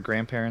have your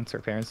grandparents or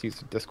parents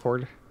use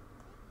Discord?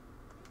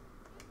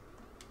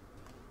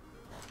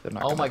 They're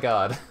not Oh my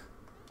god.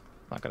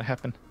 Not gonna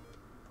happen.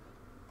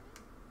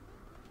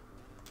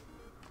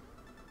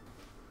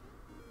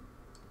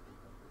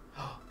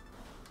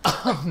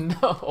 Oh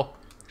no.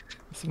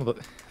 Some of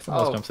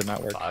those jumps did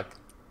not work. Fuck.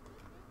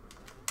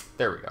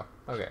 There we go.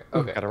 Okay. Ooh,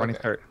 Okay. got a running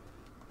start.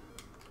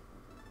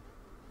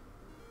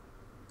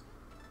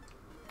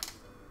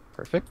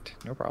 Perfect.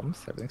 No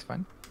problems. Everything's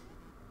fine.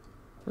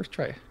 First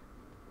try.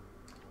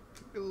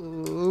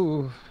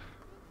 Ooh.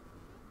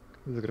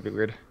 This is gonna be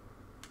weird.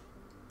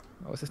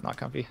 Oh, is this not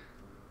comfy?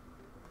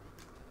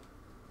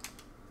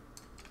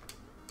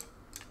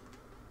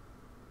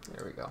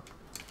 There we go.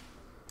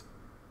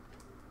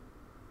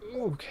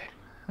 Okay.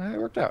 It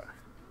worked out.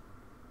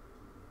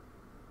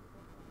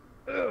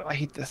 Ugh, I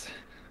hate this.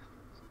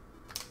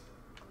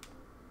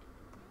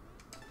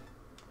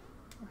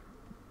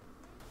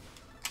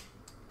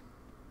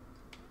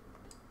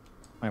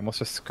 I almost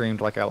just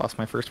screamed like I lost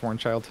my firstborn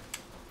child.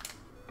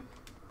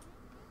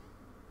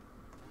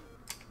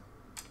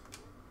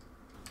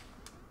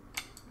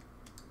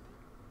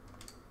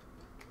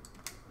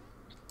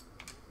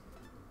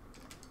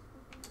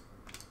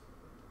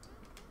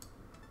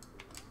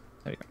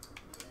 There you go.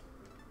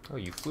 Oh,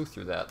 you flew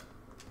through that.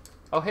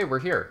 Oh, hey, we're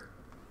here.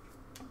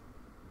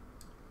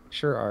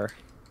 Sure are.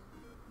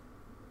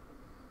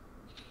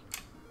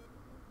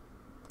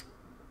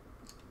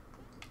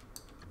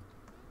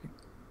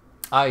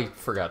 I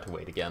forgot to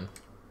wait again.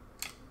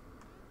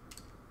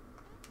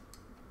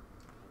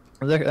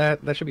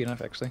 That should be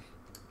enough, actually.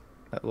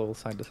 That little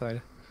side to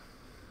side.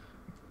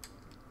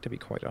 To be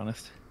quite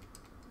honest.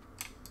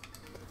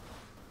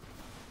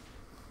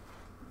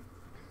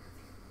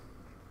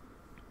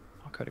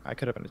 I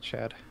could have been a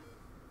Chad.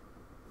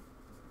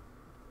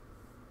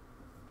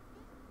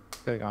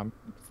 Could have gone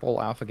full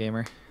alpha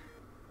gamer.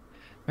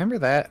 Remember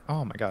that?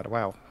 Oh my god,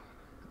 wow.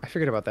 I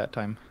forget about that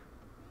time.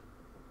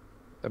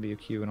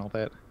 WQ and all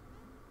that.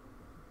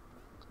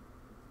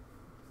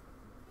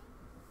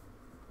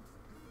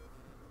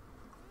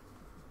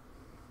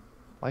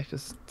 Life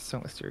is so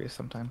mysterious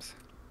sometimes.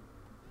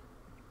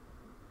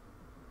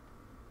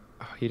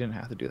 Oh, he didn't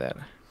have to do that.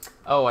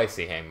 Oh, I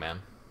see,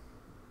 Hangman.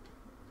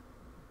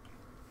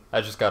 I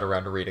just got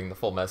around to reading the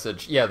full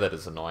message. Yeah, that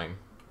is annoying.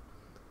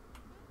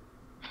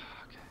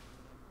 Okay.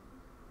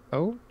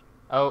 Oh?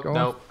 Oh,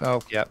 no.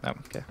 Oh, yeah, no,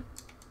 okay.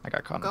 I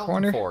got caught in the Going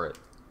corner. for it.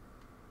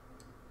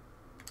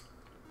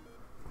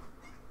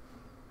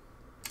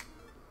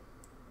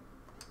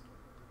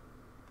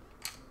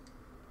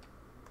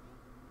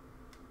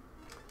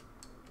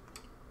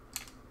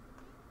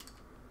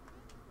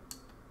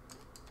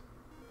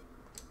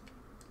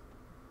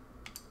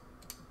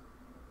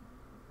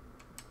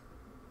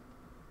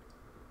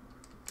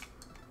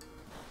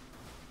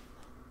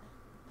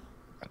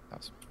 That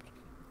was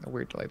a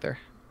weird delay there.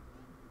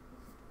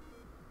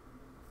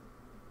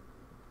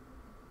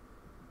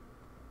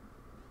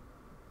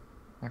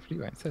 After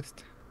you, I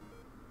insist.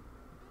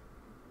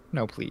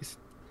 No, please.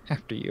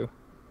 After you.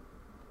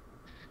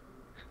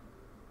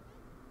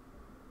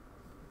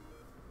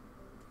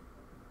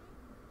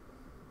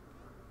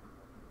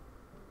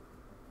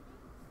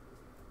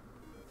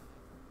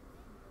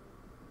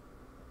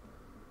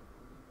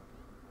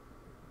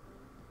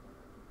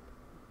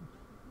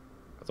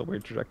 That's a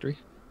weird trajectory.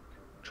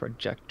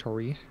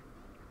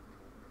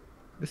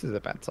 This is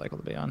a bad cycle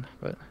to be on,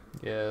 but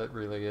Yeah, it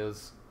really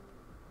is.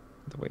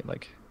 to wait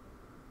like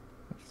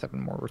 7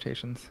 more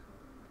rotations.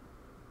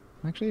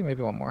 Actually,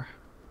 maybe 1 more.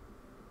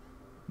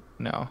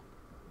 No.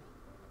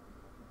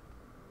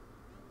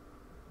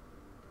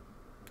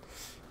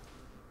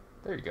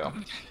 There you go.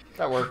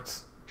 That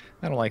works.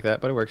 I don't like that,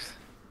 but it works.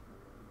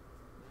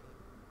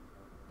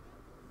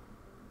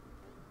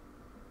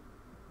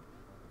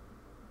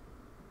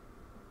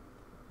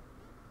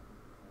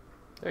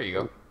 There you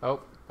go. Oh,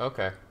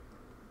 okay.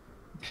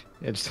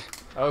 Yeah, just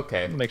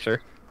Okay. make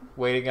sure.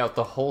 Waiting out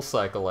the whole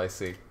cycle, I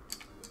see.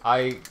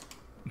 I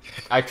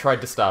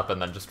tried to stop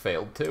and then just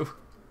failed too.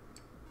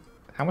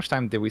 How much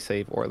time did we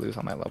save or lose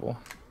on that level?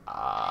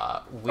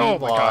 We Oh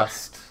my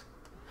lost...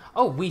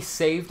 Oh, we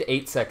saved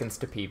 8 seconds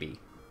to PB.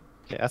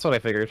 Yeah, that's what I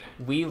figured.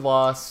 We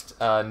lost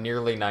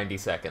nearly 90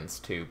 seconds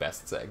to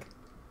Best Zeg.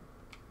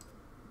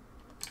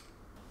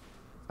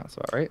 That's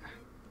about right.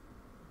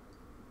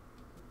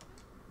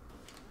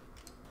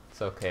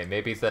 It's okay,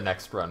 maybe the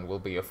next run will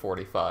be a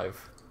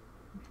 45.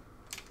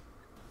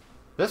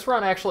 This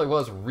run actually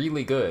was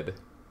really good.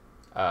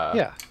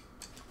 Yeah.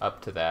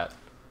 Up to that.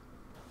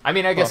 I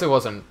mean, I guess it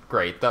wasn't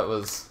great. That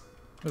was...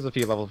 There's a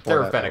few levels before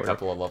There have that been a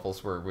couple of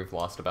levels where we've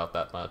lost about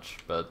that much,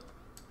 but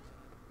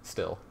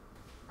still.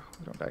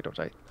 Don't die, don't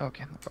die.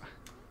 Okay. No.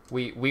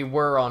 We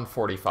were on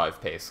 45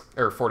 pace,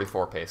 or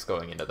 44 pace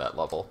going into that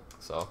level,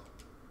 so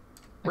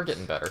we're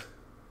getting better.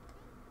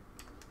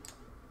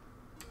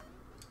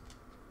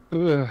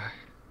 Ugh.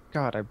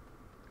 God,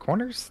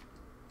 corners,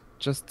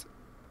 just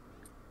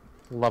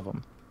love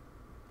them.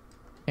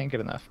 Can't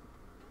get enough.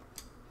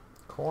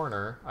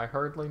 Corner? I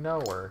hardly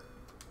know her.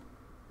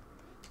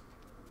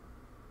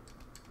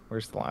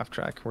 Where's the laugh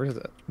track? Where's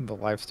the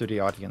live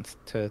studio audience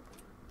to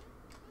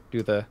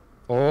do the...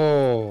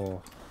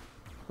 Oh!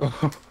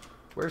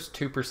 Where's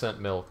 2%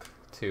 milk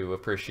to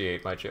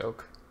appreciate my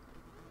joke?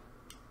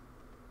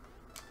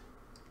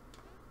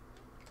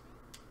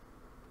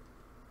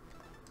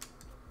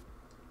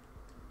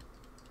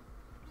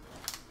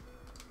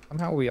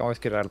 Somehow we always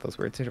get out of those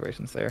weird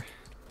situations there.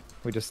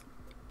 We just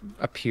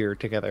appear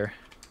together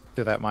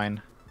through that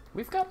mine.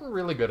 We've gotten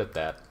really good at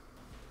that.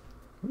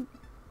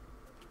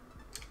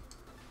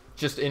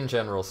 Just in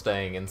general,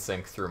 staying in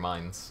sync through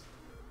mines.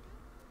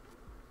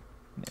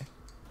 Yeah.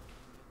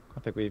 I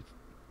think we've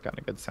gotten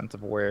a good sense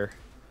of where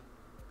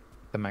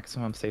the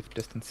maximum safe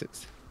distance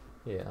is.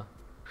 Yeah.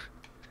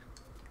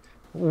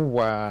 Ooh,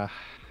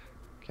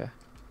 okay.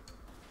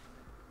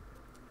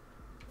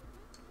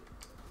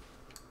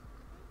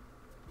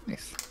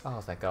 Nice.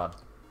 Oh, thank God.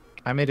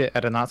 I made it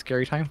at a not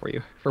scary time for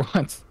you, for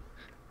once.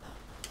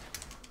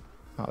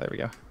 Oh, there we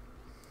go.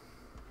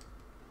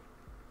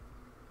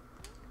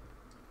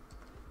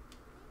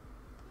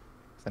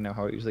 I know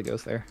how it usually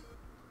goes there.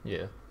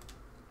 Yeah.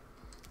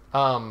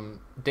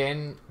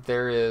 Dan,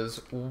 there is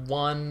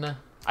one...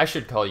 I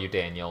should call you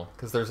Daniel,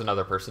 because there's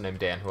another person named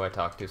Dan who I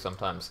talk to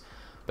sometimes.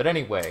 But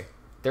anyway,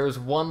 there is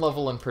one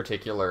level in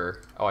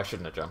particular... Oh, I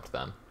shouldn't have jumped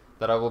then.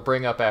 That I will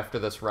bring up after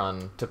this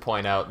run to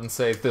point out and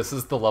say, this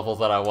is the level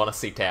that I want to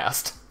see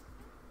tasked.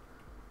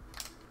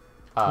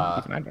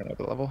 I don't know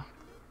the level.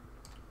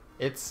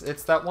 It's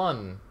that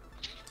one.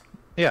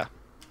 Yeah.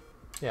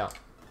 Yeah.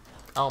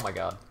 Oh my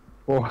God.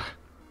 Whoa.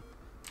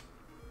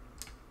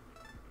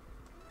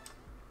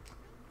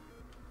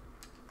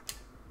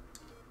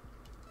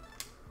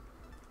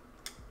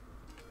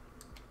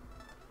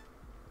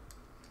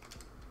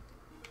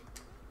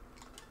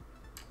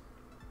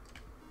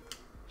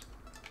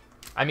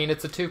 I mean,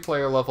 it's a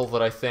 2-player level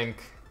that I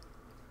think...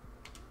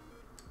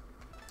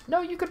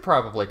 No, you could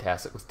probably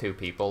task it with 2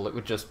 people. It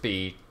would just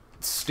be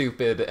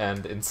stupid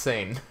and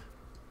insane.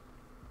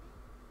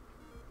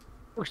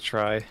 First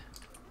try.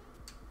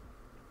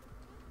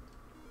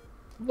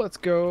 Let's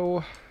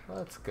go.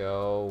 Let's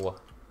go.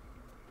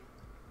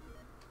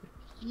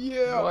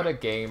 Yeah. What a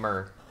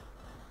gamer.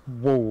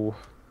 Whoa.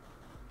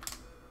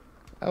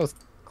 That was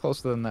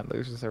closer than that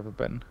loser's ever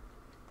been.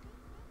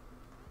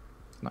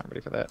 Not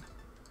ready for that.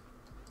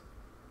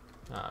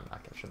 No, I'm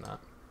not catching that.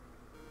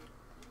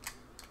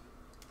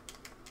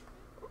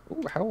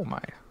 Ooh, how am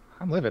I?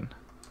 I'm living.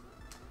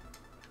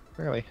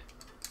 Barely.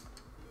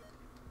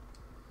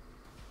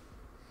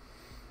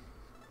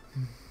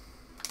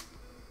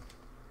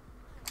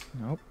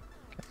 Nope.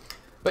 Okay.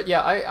 But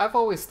yeah, I've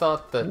always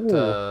thought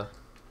that...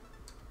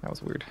 That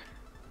was weird.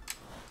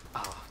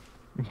 Oh,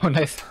 Oh,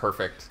 nice.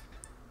 perfect.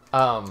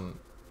 Oh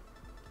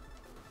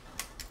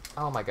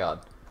my God.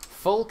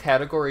 Full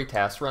category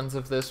task runs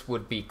of this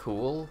would be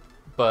cool,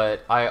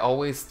 but I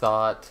always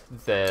thought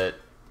that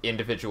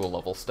individual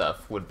level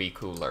stuff would be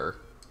cooler.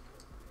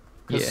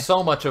 Because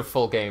so much of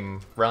full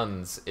game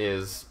runs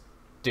is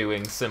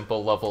doing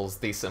simple levels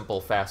the simple,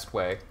 fast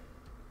way.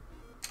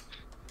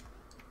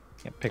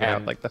 Yeah, pick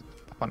out like the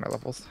funner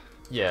levels.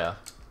 Yeah.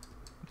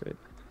 Great.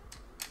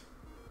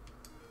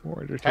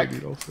 More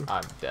entertaining Heck, also.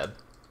 I'm dead.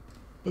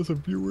 As a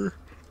viewer.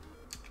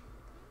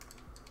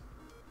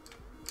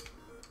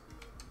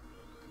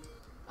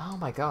 Oh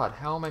my God,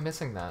 how am I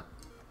missing that?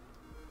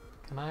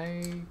 Can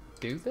I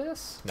do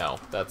this? No,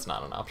 that's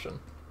not an option.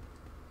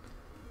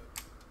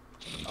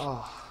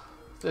 Oh,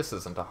 this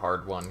isn't a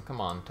hard one. Come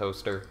on,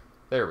 Toaster.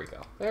 There we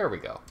go. There we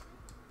go.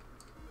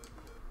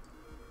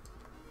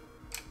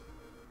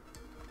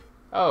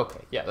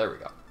 Okay, yeah, there we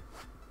go.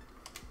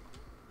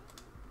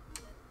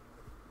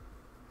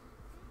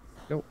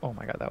 Oh, oh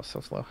my god, that was so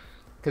slow.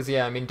 Because,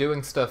 yeah, I mean,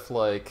 doing stuff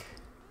like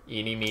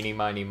eeny, meeny,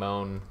 miny,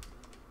 moan,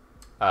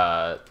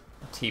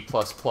 T++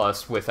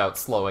 without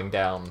slowing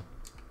down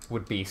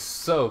would be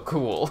so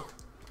cool.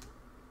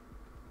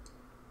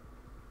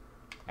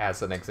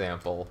 As an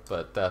example,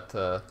 but that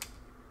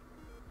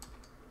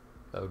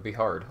would be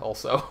hard,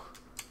 also.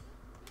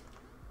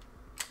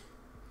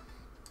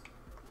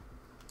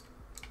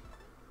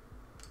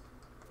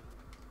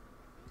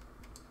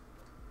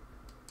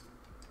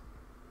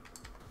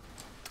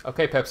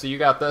 Okay, Pepsi, you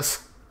got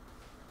this.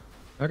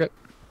 Okay.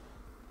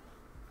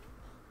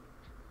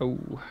 Oh.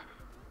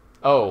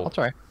 Oh. I'll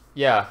try.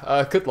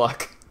 Yeah, good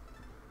luck.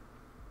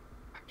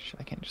 Shit,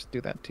 I can't just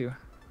do that too.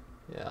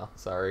 Yeah,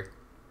 sorry.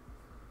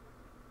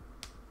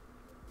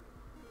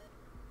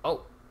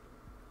 Oh.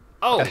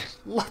 Oh,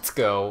 let's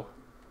go.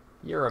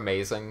 You're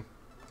amazing.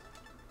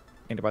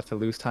 Ain't about to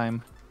lose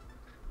time.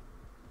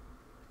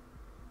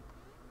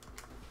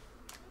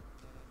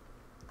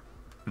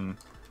 Hmm.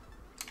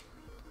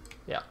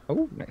 Yeah.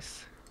 Oh,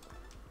 nice.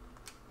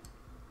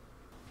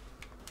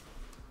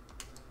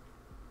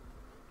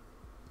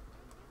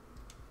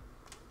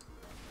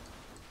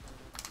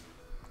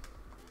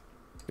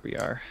 Here we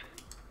are.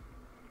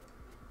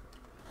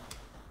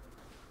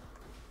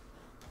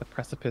 The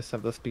precipice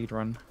of the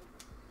speedrun.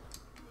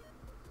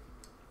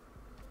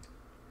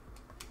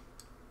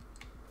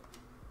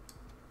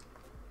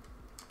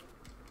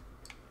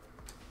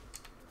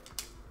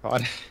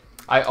 God.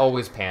 I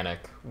always panic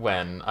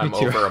when I'm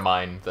too. over a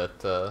mine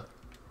that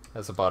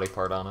has a body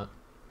part on it.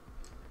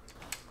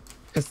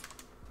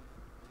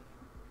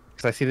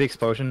 Because I see the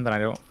explosion, then I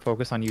don't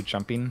focus on you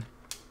jumping,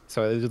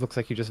 so it looks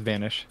like you just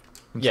vanish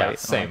from Yeah, sight.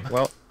 same. Like,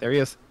 well, there he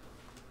is.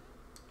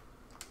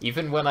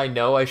 Even when I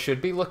know I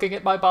should be looking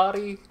at my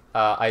body,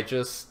 I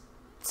just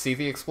see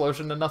the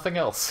explosion and nothing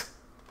else.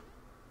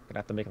 Gonna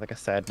have to make like a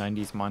sad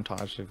 90s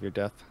montage of your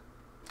death.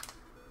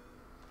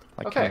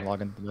 Like Okay. Kenny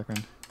Loggins in the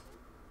background.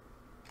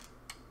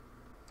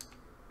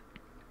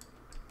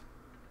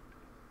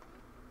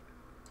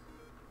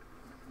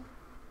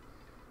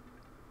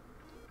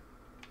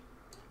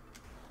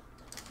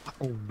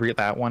 Oh,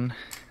 that one.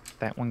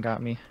 That one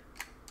got me.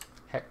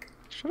 Heck.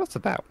 Shout out to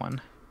that one.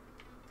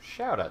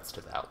 Shoutouts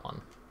to that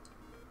one.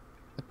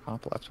 The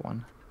top left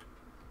one.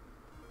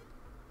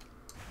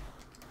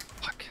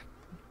 Fuck.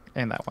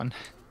 And that one.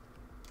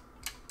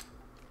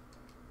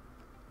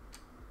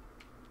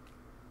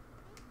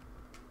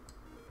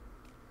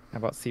 How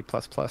about C++?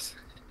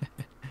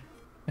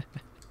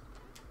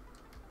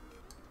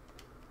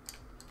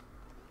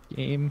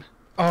 Game.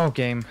 Oh,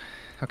 game.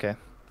 Okay.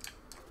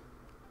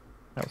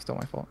 That was still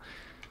my fault.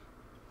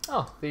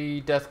 Oh,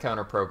 the death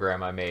counter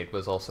program I made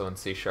was also in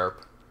C#. C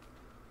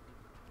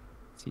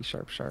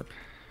sharp sharp.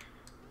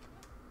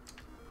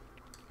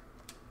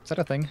 Is that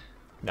a thing?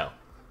 No.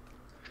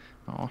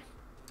 Oh.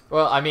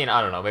 Well, I mean,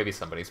 I don't know. Maybe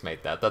somebody's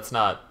made that. That's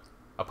not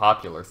a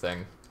popular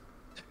thing.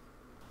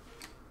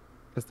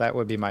 Because that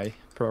would be my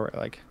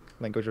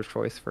language of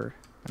choice for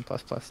M++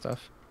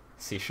 stuff.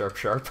 C#.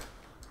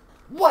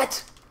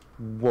 What?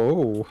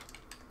 Whoa.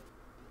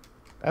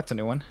 That's a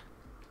new one.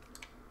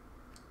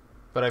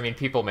 But I mean,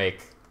 people make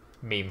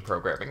meme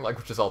programming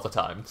languages all the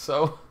time,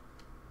 so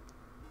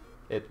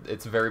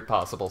it's very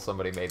possible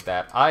somebody made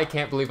that. I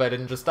can't believe I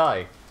didn't just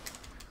die.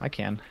 I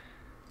can.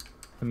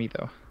 To me,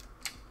 though.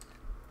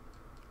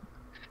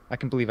 I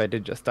can believe I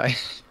did just die.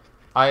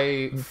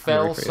 I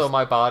fell very so crazy.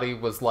 my body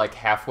was like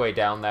halfway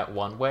down that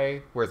one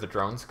way where the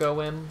drones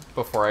go in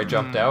before I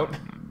jumped out.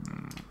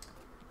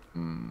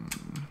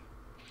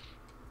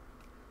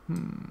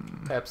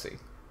 Pepsi.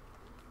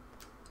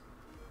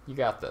 You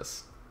got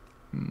this.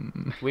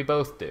 We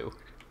both do.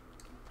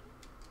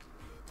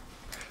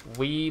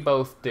 We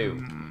both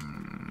do.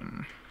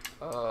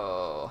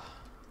 Oh.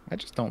 I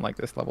just don't like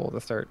this level to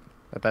start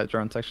at that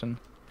drone section.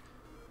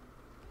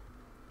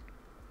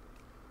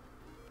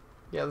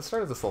 Yeah, the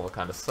start of this level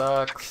kind of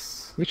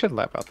sucks. We should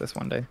lap out this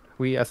one day.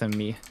 We, as in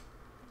me.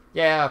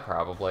 Yeah,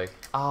 probably.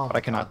 Oh, But my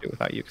I cannot God. do it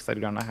without you because I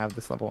do not have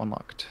this level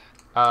unlocked.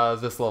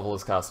 This level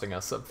is costing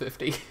us sub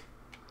 50.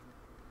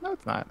 No,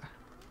 it's not.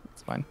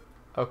 It's fine.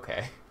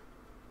 Okay.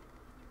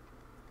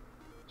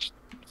 So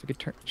we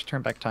could just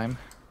turn back time.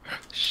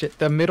 Shit,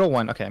 the middle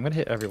one. Okay, I'm gonna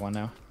hit everyone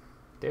now.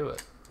 Do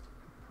it.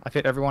 I've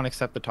hit everyone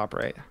except the top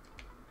right.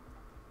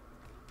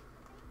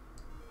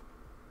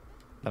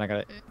 Then I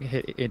gotta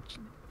hit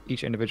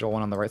each individual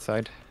one on the right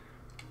side.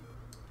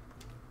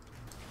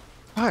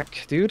 Fuck,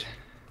 dude.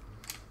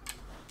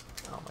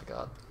 Oh my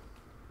God.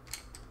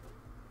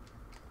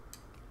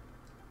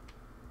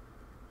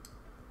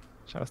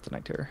 Shout out to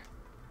Night Terror.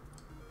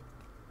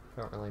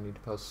 Don't really need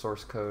to post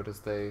source code as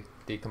they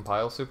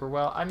decompile super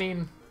well. I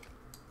mean,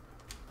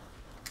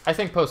 I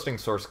think posting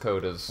source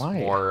code is Why?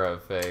 more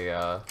of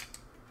a,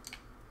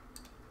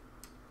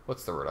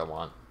 what's the word I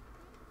want?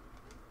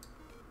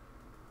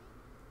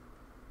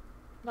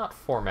 Not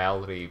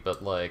formality,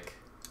 but like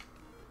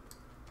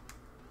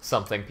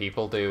something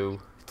people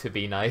do to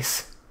be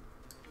nice.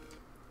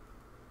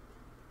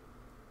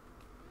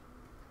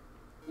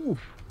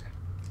 Oof.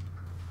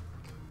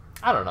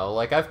 I don't know,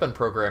 like I've been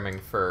programming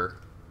for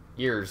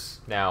years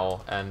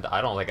now, and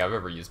I don't think I've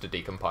ever used a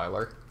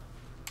decompiler.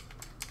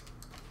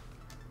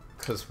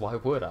 Because why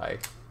would I?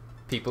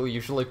 People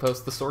usually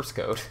post the source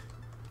code.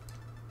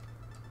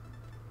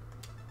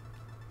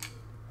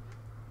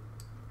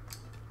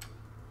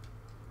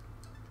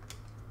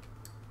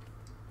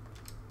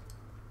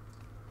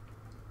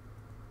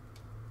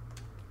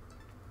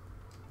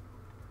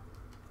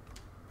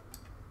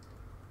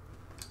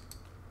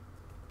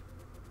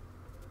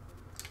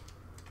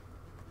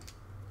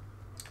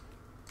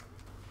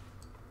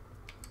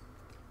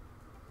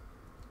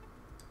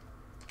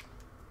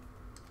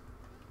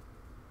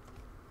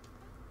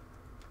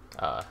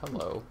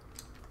 Hello.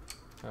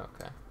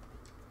 Okay.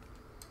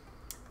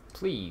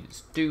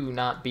 Please do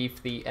not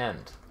beef the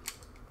end.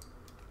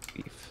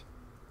 Beef.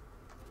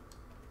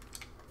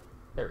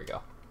 There we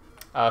go.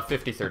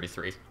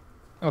 5033.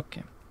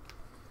 Okay.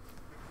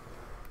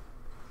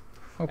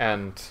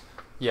 And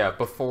yeah,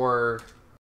 before